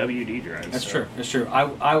buying a WD drive. That's true. That's true.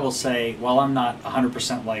 I will say, while I'm not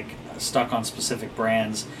 100% stuck on specific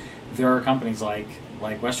brands, there are companies like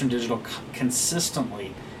Western Digital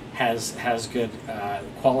consistently has good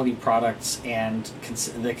quality products and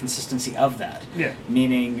the consistency of that. Yeah.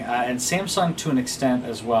 Meaning, and Samsung to an extent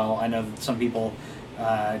as well. I know that some people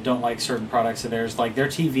don't like certain products of theirs, like their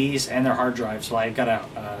TVs and their hard drives. So I got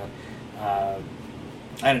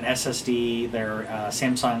I had an SSD, their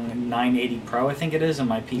Samsung 980 Pro, I think it is, in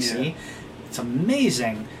my PC. Yeah. It's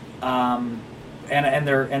amazing, and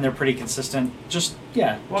they're pretty consistent. Just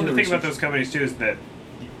Well, the thing about those companies too is that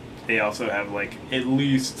they also have at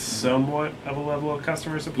least somewhat of a level of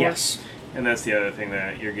customer support. Yes. And that's the other thing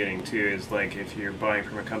that you're getting too is if you're buying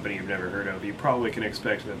from a company you've never heard of, you probably can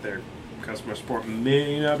expect that their customer support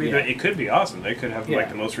may not be, but it could be awesome. They could have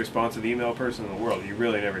the most responsive email person in the world. You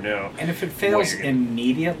really never know. And if it fails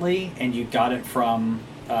immediately and you got it from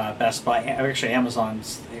Best Buy, actually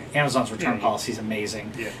Amazon's return policy is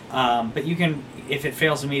amazing. Yeah. But you can, if it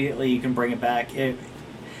fails immediately, you can bring it back.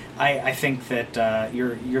 I think that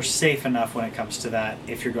you're safe enough when it comes to that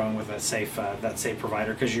if you're going with that safe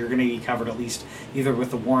provider, because you're going to be covered at least either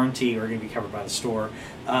with the warranty or going to be covered by the store.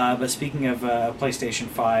 But speaking of PlayStation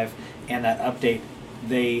 5 and that update,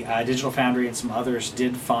 Digital Foundry and some others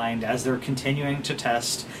did find, as they're continuing to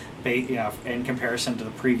test, in comparison to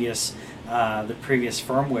the previous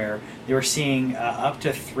firmware, they were seeing up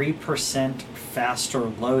to 3% faster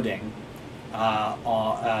loading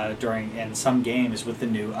in some games with the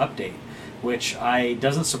new update, which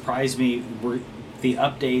doesn't surprise me. The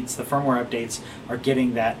firmware updates are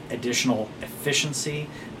getting that additional efficiency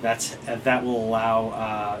that will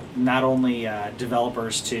allow not only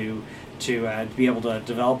developers to be able to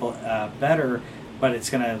develop better, but it's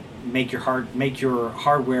going to make your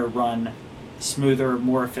hardware run smoother,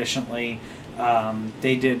 more efficiently.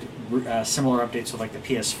 They did similar updates with the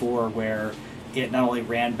PS4, where it not only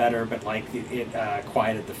ran better, but it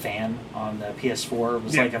quieted the fan on the PS4. It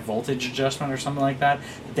was a voltage adjustment or something like that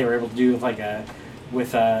they were able to do with a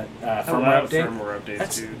firmware update. Firmware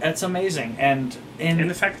updates too. That's amazing, and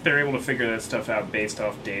the fact that they're able to figure that stuff out based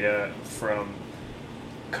off data from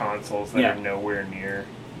consoles that are nowhere near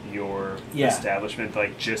your establishment,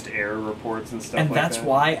 just error reports and stuff and like that. And that's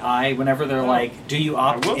why whenever they're do you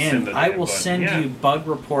opt in? I will send you bug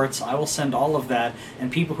reports. I will send all of that.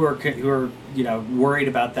 And people who are worried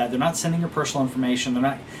about that, they're not sending your personal information.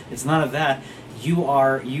 It's none of that. you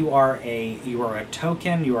are a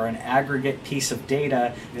token, you are an aggregate piece of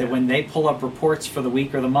data that when they pull up reports for the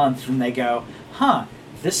week or the month, and they go, huh,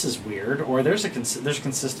 this is weird, or there's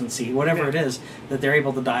consistency, whatever it is that they're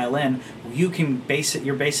able to dial in, you're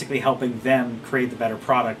basically helping them create the better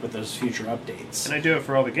product with those future updates. And I do it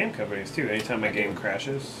for all the game companies too. Anytime my game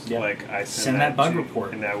crashes, like I send that bug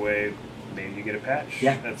report, and that way maybe you get a patch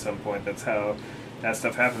at some point. That's how that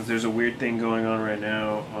stuff happens. There's a weird thing going on right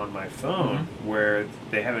now on my phone where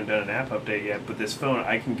they haven't done an app update yet, but this phone,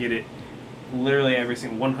 I can get it literally every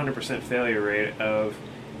single 100% failure rate of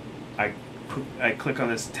I click on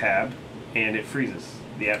this tab and it freezes.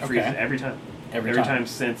 The app freezes every time. Every time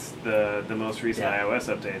since the most recent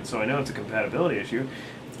iOS update. And so I know it's a compatibility issue,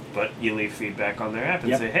 but you leave feedback on their app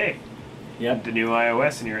and say, hey, the new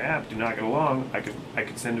iOS and your app do not get along. I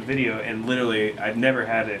could send a video, and literally I've never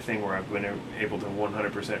had a thing where I've been able to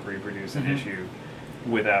 100% reproduce an issue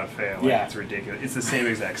without fail. Like, it's ridiculous. It's the same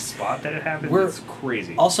exact spot that it happens. It's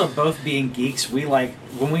crazy. Also, both being geeks, we like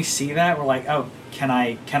when we see that, we're like, oh, can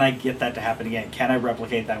I get that to happen again? Can I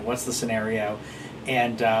replicate that? What's the scenario?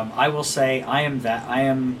 And I will say I'm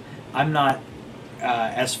not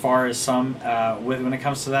as far as some when it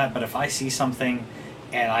comes to that. But if I see something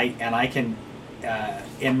and I can,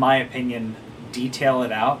 in my opinion, detail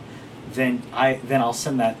it out, then I'll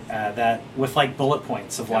send that with like bullet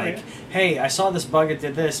points of hey, I saw this bug, it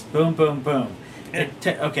did this, boom, boom, boom. Yeah.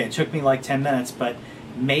 It took me like 10 minutes, but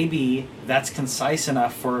maybe that's concise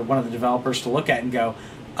enough for one of the developers to look at and go,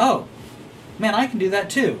 oh, man, I can do that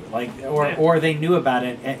too. Or they knew about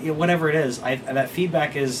it. And whatever it is, that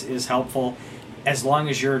feedback is helpful, as long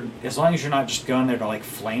as you're not just going there to like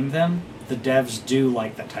flame them. The devs do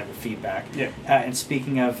like that type of feedback. Yeah. And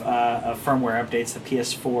speaking of firmware updates, the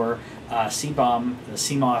PS4 CBOM, the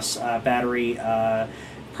CMOS battery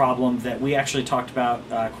problem that we actually talked about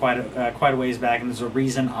quite a ways back, and there's a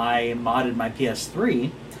reason I modded my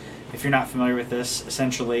PS3. If you're not familiar with this,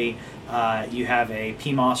 essentially you have a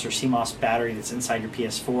PMOS or CMOS battery that's inside your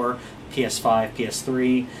PS4, PS5,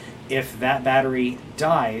 PS3. If that battery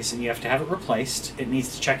dies and you have to have it replaced, it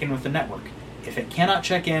needs to check in with the network. If it cannot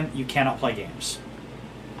check in, you cannot play games.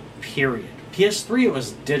 Period. PS3, it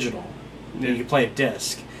was digital. Yeah. You could play a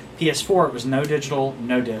disc. PS4, it was no digital,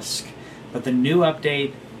 no disc. But the new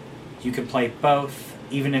update, you can play both,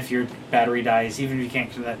 even if your battery dies, even if you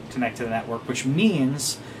can't connect to the network, which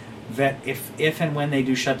means that if and when they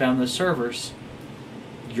do shut down those servers,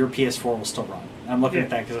 your PS4 will still run. I'm looking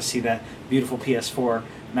at that because I see that beautiful PS4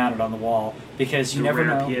 mounted on the wall, because you never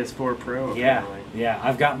know. PS4 Pro. Yeah,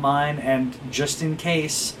 I've got mine, and just in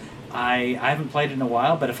case, I haven't played it in a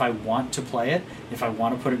while, but if I want to play it, if I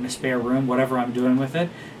want to put it in a spare room, whatever I'm doing with it,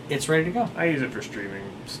 it's ready to go. I use it for streaming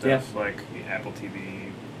stuff, like Apple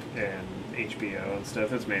TV and HBO and stuff.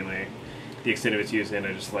 That's mainly the extent of its use, and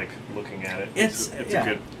I just like looking at it. It's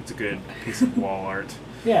a good piece of wall art.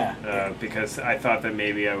 Yeah. Because I thought that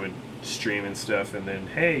maybe I would stream and stuff, and then,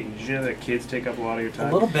 hey, did you know that kids take up a lot of your time?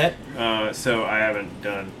 A little bit. So I haven't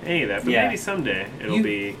done any of that, but maybe someday it'll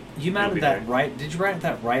be. You mounted that right? Did you write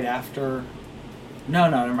that right after? No,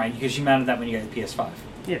 never mind. Because you mounted that when you got the PS5.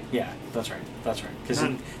 Yeah. Yeah, that's right. Because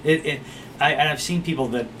I've seen people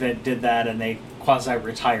that did that, and they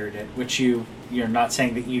quasi-retired it, which you're not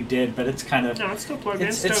saying that you did, but it's kind of... No, it's still plugged in.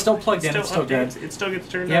 It's still plugged in. It's still good. It still gets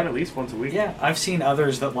turned on at least once a week. Yeah, I've seen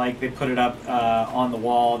others that they put it up on the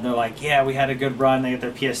wall, and they're like, yeah, we had a good run. They get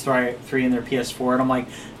their PS3 and their PS4, and I'm like,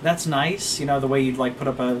 that's nice. You know, the way you'd put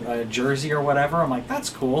up a jersey or whatever. I'm like, that's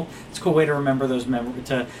cool. It's a cool way to remember those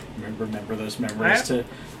memories.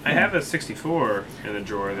 I have a 64 in the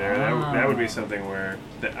drawer there. That would be something where...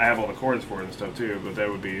 I have all the cords for it and stuff too, but that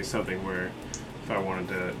would be something where if I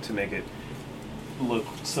wanted to make it look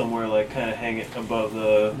somewhere, kind of hang it above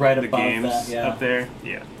the games up there.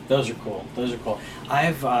 Yeah. Those are cool.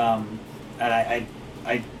 I've... I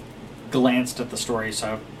glanced at the story,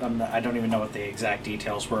 so I don't even know what the exact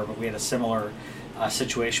details were, but we had a similar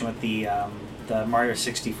situation with the Mario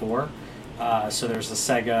 64. So there's the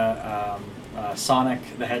Sega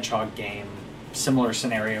Sonic the Hedgehog game, similar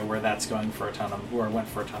scenario where that's went for a ton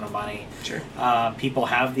of money. Sure. People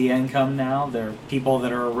have the income now. There are people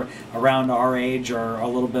that are around our age or a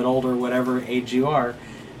little bit older, whatever age you are.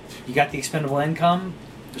 You got the expendable income.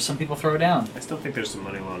 Some people throw it down. I still think there's some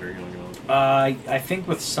money laundering going on. I think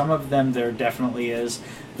with some of them there definitely is.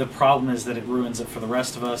 The problem is that it ruins it for the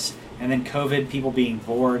rest of us. And then COVID, people being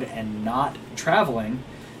bored and not traveling,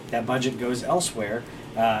 that budget goes elsewhere.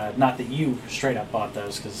 Not that you straight up bought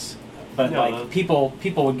those, but people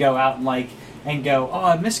would go out and and go, oh,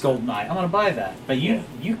 I miss GoldenEye, I'm gonna buy that. But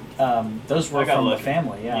those were from the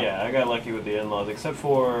family. Yeah, I got lucky with the in-laws, except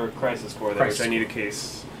for Crisis Core, which I need a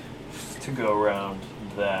case to go around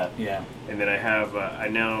that. Yeah. And then I have I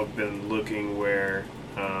now been looking where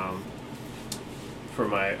for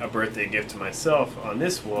a birthday gift to myself on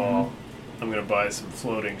this wall, I'm gonna buy some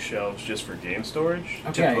floating shelves just for game storage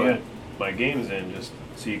to put my games in, just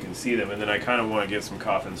so you can see them. And then I kind of want to get some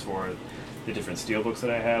coffins for the different steelbooks that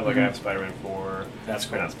I have. Like I have Spider-Man 4. That's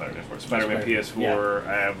cool. Not Spider-Man 4. Spider-Man PS4.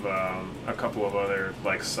 I have a couple of other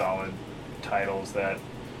like solid titles that,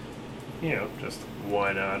 just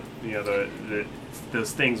why not?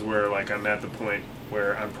 Those things where like I'm at the point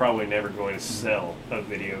where I'm probably never going to sell a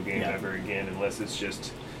video game ever again unless it's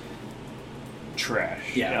just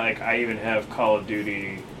trash. Yeah. Like I even have Call of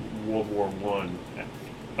Duty World War One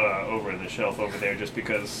over in the shelf over there just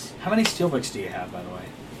because. How many steelbooks do you have, by the way?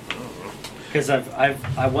 Because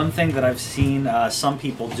I've one thing that I've seen some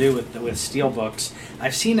people do with steelbooks.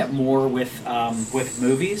 I've seen it more with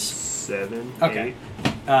movies. 7. Okay.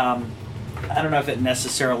 8. I don't know if it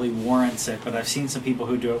necessarily warrants it, but I've seen some people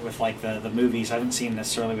who do it with like the movies. I haven't seen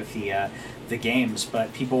necessarily with the games,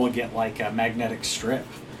 but people will get like a magnetic strip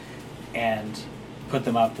and put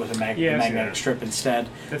them up with a magnetic strip instead.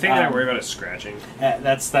 The thing that I worry about is scratching.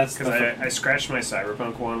 That's because I scratched my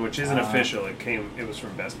Cyberpunk one, which isn't official. It was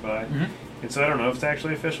from Best Buy, and so I don't know if it's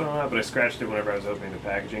actually official or not. But I scratched it whenever I was opening the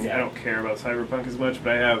packaging. I don't care about Cyberpunk as much,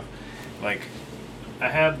 but I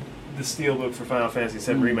have the steelbook for Final Fantasy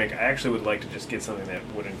VII Remake. I actually would like to just get something that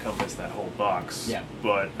would encompass that whole box. Yeah.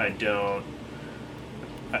 But I don't.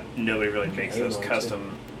 Nobody really makes those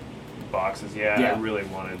custom boxes. I really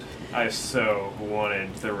wanted. I so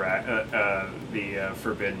wanted the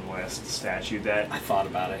Forbidden West statue. That I thought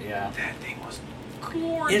about it. Yeah. That thing was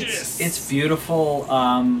gorgeous. It's beautiful.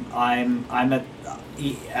 And I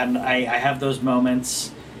have those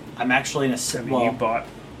moments. I'm actually in a.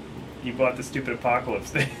 You bought the stupid Apocalypse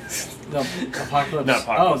thing. The Apocalypse. Not Apocalypse.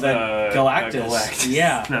 Oh, the Galactus. Galactus.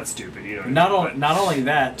 Yeah. Not stupid. You know. Not only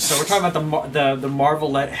that. So we're talking about the Marvel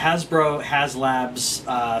Hasbro HasLabs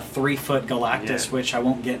 3-foot Galactus, which I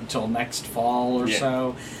won't get until next fall or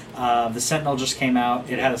so. The Sentinel just came out.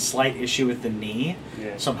 It had a slight issue with the knee,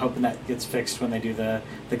 so I'm hoping that gets fixed when they do the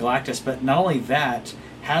Galactus. But not only that,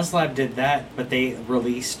 HasLab did that, but they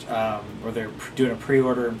released or they're doing a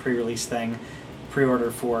pre-order and pre-release thing.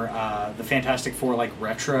 Pre-order for the Fantastic Four like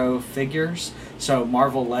retro figures. So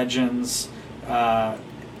Marvel Legends,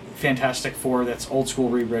 Fantastic Four, that's old school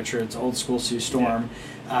Reed Richards, old school Sue Storm.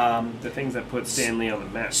 The things that put Stan Lee on the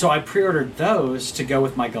map. So I pre-ordered those to go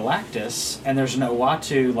with my Galactus, and there's an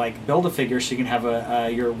Uatu like Build-A-Figure, so you can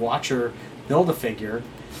have your Watcher Build-A-Figure.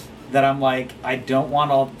 That I'm like, I don't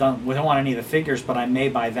want any of the figures, but I may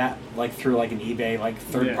buy that like through like an eBay like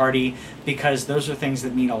third party, because those are things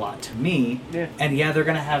that mean a lot to me. Yeah. And they're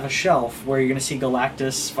gonna have a shelf where you're gonna see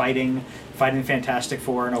Galactus fighting Fantastic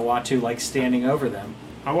Four and Uatu like standing over them.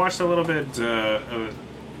 I watched a little bit.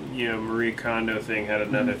 Marie Kondo thing had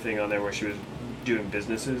another thing on there where she was doing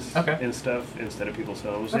businesses and stuff instead of people's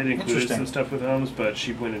homes. They included some stuff with homes, but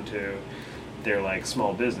she went into their like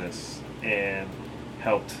small business and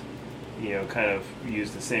helped. Kind of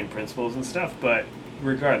use the same principles and stuff, but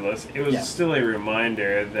regardless, it was still a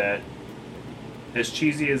reminder that, as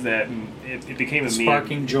cheesy as that, it became a meme.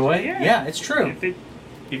 Sparking joy. Yeah, it's true.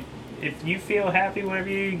 If you feel happy whenever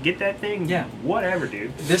you get that thing, whatever,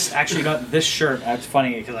 dude. This actually this shirt. It's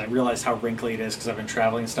funny because I realized how wrinkly it is because I've been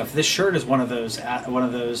traveling and stuff. This shirt is one of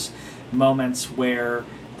those moments where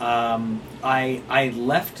I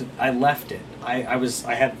left it.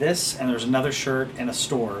 I had this, and there's another shirt in a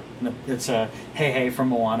store. It's a Hey from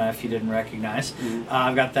Moana, if you didn't recognize.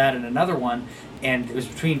 I've got that and another one, and it was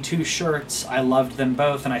between two shirts. I loved them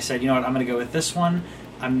both, and I said, you know what, I'm going to go with this one.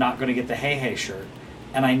 I'm not going to get the Hey shirt.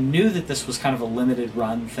 And I knew that this was kind of a limited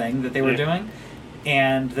run thing that they were doing.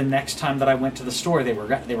 And the next time that I went to the store, they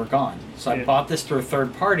were gone. So I bought this through a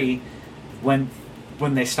third party when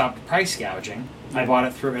they stopped price gouging. I bought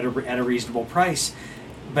it through at a reasonable price.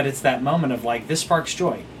 But it's that moment of like, this sparks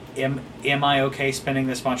joy. Am I okay spending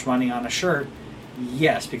this much money on a shirt?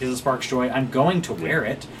 Yes, because it sparks joy. I'm going to wear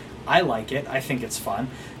it. I like it. I think it's fun.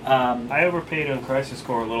 I overpaid on Crisis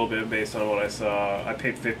Core a little bit based on what I saw. I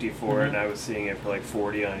paid $50 for it, and I was seeing it for like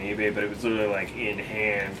 $40 on eBay, but it was literally like in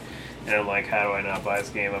hand. And I'm like, how do I not buy this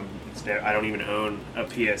game? I don't even own a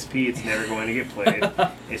PSP. It's never going to get played.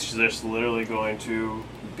 It's just literally going to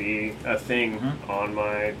be a thing on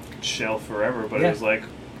my shelf forever. But it was like,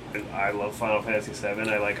 I love Final Fantasy VII.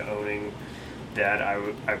 I like owning that.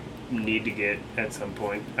 I need to get at some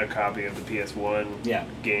point a copy of the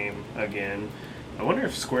PS1 game again. I wonder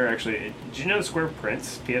if Square actually... Did you know Square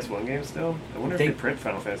prints PS1 games still? I wonder if they print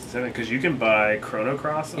Final Fantasy 7, because you can buy Chrono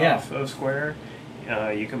Cross off of Square.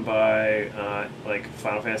 You can buy like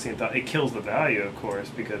Final Fantasy and It kills the value, of course,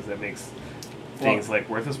 because that makes things like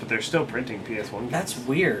worthless, but they're still printing PS1 games. That's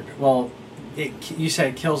weird. Well, you said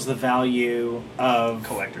it kills the value of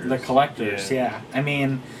the collectors. Yeah. I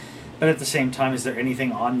mean, but at the same time, is there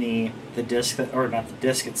anything on the disc that, or not the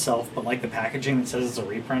disc itself, but like the packaging that says it's a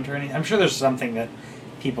reprint or anything? I'm sure there's something that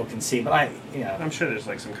people can see, but I'm sure there's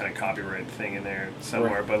like some kind of copyright thing in there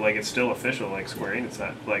somewhere, but like it's still official, like Square Enix.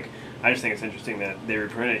 Not like, I just think it's interesting that they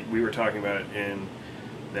reprinted. We were talking about it in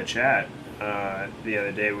the chat the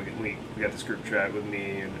other day. We got this group chat with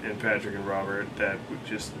me and Patrick and Robert that we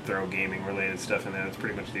just throw gaming related stuff in there. That's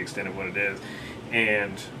pretty much the extent of what it is,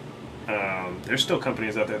 and there's still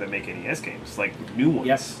companies out there that make NES games, like new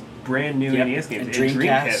ones, brand new NES games, and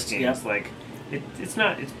Dreamcast games. Like it's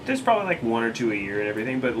not. There's probably like one or two a year and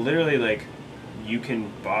everything, but literally like you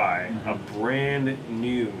can buy a brand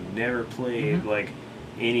new, never played like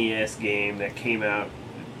NES game that came out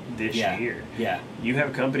this year. Yeah, you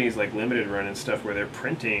have companies like Limited Run and stuff where they're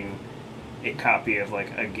printing a copy of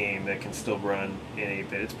like a game that can still run in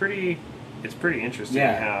 8-bit. It's pretty interesting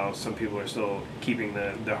how some people are still keeping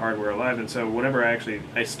the hardware alive. And so whenever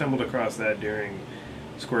I stumbled across that during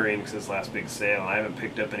Square Enix's last big sale. I haven't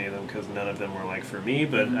picked up any of them because none of them were like for me,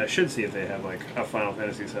 but I should see if they have like a Final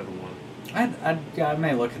Fantasy VII one. I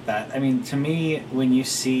may look at that. I mean, to me, when you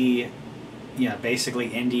see, basically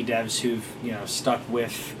indie devs who've stuck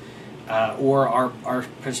with or are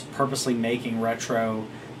purposely making retro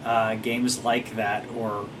games like that,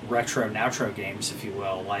 or retro nitro games, if you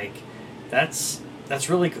will, like that's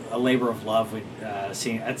really a labor of love. With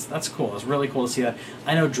seeing that's cool. It's really cool to see that.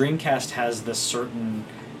 I know Dreamcast has this certain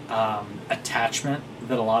attachment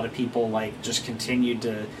that a lot of people like just continued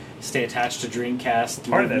to stay attached to Dreamcast.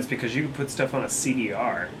 Part of that's because you can put stuff on a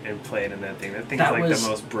CDR and play it in that thing. That thing's like the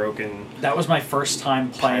most broken. That was my first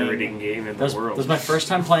time playing pirating game in the world. It was my first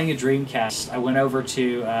time playing a Dreamcast. I went over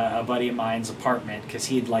to a buddy of mine's apartment because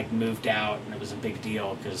he'd like moved out, and it was a big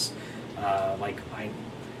deal because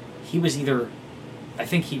he was either. I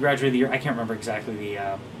think he graduated the year. I can't remember exactly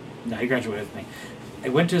the. No, he graduated with me. I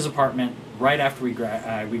went to his apartment right after we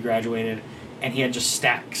graduated, and he had just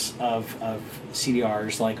stacks of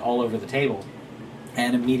CDRs like all over the table.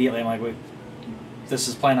 And immediately I'm like, wait, this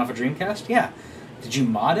is playing off a Dreamcast? Yeah. Did you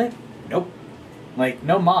mod it? Nope. Like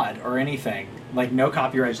no mod or anything. Like no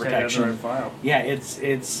copyright protection. Just file. Yeah,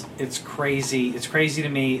 it's crazy. It's crazy to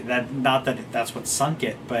me that not that that's what sunk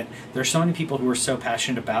it, but there's so many people who were so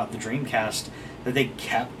passionate about the Dreamcast that they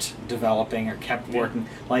kept developing or kept working.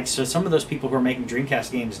 Like, so some of those people who are making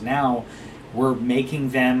Dreamcast games now were making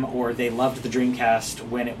them, or they loved the Dreamcast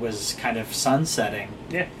when it was kind of sunsetting.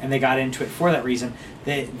 Yeah. And they got into it for that reason.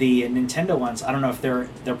 The Nintendo ones, I don't know if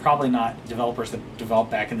they're probably not developers that developed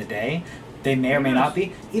back in the day. They may or may not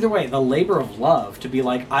be. Either way, the labor of love to be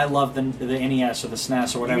like, I love the NES or the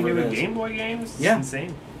SNES or whatever it is. Game Boy games? It's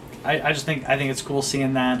insane. I think it's cool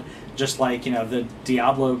seeing that. Just like, the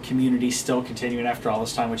Diablo community still continuing after all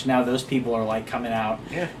this time, which now those people are like coming out,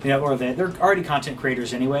 or they're already content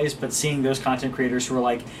creators anyways, but seeing those content creators who are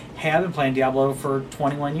like, hey, I've been playing Diablo for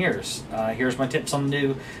 21 years. Here's my tips on the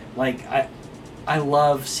new. Like, I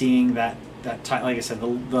love seeing that like I said, the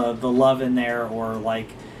love in there, or like.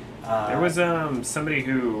 There was somebody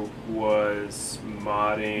who was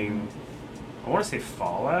modding. I want to say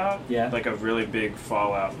Fallout, like a really big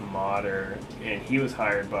Fallout modder, and he was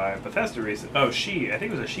hired by Bethesda recently. Oh, I think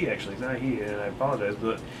it was a she actually, it's not he, and I apologize,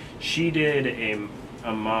 but she did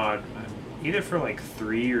a mod either for like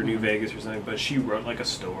 3 or New Vegas or something, but she wrote like a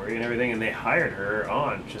story and everything, and they hired her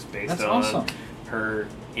on just based on her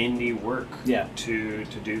indie work to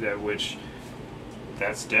do that, which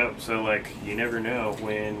that's dope. So like, you never know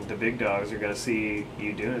when the big dogs are going to see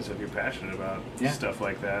you doing it, so if you're passionate about stuff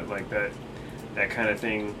like that that kind of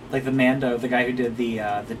thing. Like the Mando, the guy who did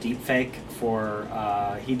the deep fake for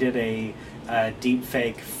he did a deep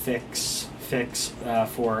fake fix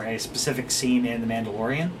for a specific scene in The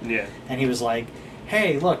Mandalorian. Yeah. And he was like,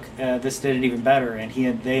 "Hey, look, this did it even better." And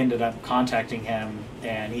they ended up contacting him,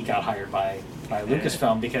 and he got hired by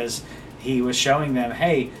Lucasfilm because he was showing them,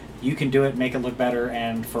 "Hey, you can do it, make it look better,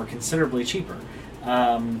 and for considerably cheaper."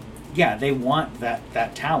 They want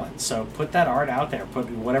that talent. So put that art out there. Put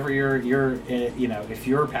whatever you're if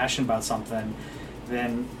you're passionate about something,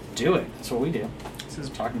 then do it. That's what we do. This is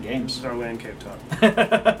talking games. This is our land cave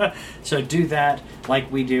talk. So do that like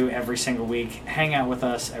we do every single week. Hang out with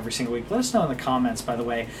us every single week. Let us know in the comments, by the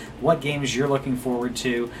way, what games you're looking forward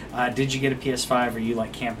to. Did you get a PS5? Are you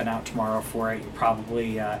like camping out tomorrow for it? You're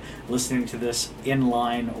probably listening to this in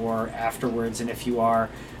line or afterwards. And if you are,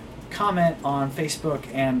 comment on Facebook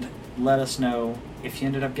and let us know if you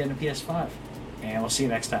ended up getting a PS5. And we'll see you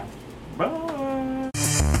next time. Bye.